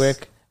 in guys.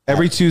 Bushwick.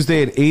 Every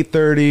Tuesday at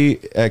 8:30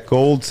 at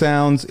Gold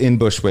Sounds in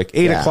Bushwick.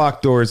 8 Yeah.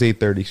 o'clock doors,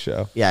 8:30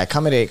 show. Yeah,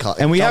 come at 8.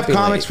 And we have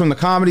comics from the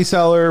Comedy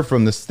Cellar,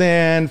 from the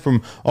Stand,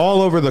 from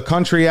all over the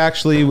country.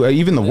 Actually,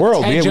 even the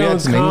world. Ted We had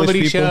Jones some English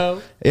Comedy people.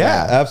 Show.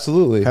 Yeah,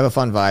 absolutely. Have a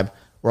fun vibe.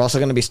 We're also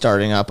going to be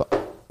starting up.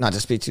 Not to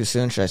speak too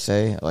soon, should I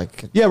say?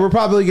 Like, Yeah, we're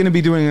probably going to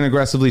be doing an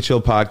Aggressively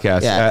Chill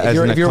podcast. yeah. as If an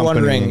you're accompanying-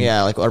 wondering,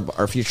 yeah, like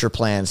our future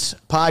plans,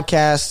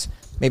 podcast,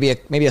 maybe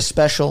a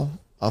special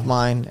of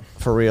mine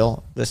for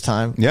real this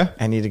time. Yeah.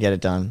 I need to get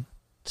it done.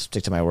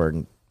 Stick to my word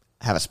and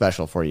have a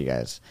special for you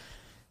guys.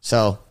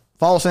 So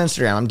follow us on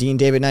Instagram. I'm Dean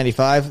David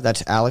 95.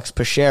 That's Alex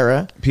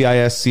Pashera.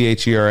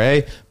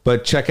 PISCHERA.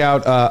 But check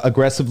out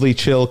Aggressively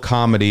Chill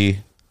Comedy,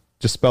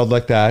 just spelled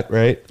like that,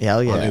 right?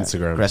 Hell yeah. On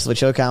Instagram. Aggressively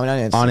Chill Comedy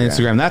on Instagram. On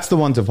Instagram. That's the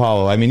one to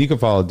follow. I mean, you can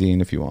follow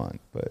Dean if you want,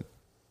 but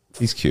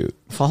he's cute.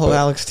 Follow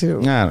Alex too.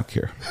 I don't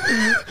care.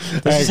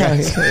 This is how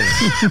he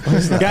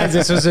is. Guys,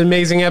 this was an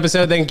amazing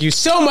episode. Thank you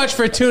so much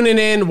for tuning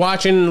in,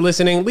 watching,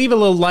 listening. Leave a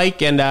little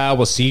like, and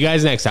we'll see you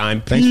guys next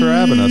time. Thanks for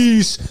having us.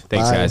 Peace.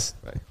 Thanks, Bye. guys.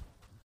 Bye.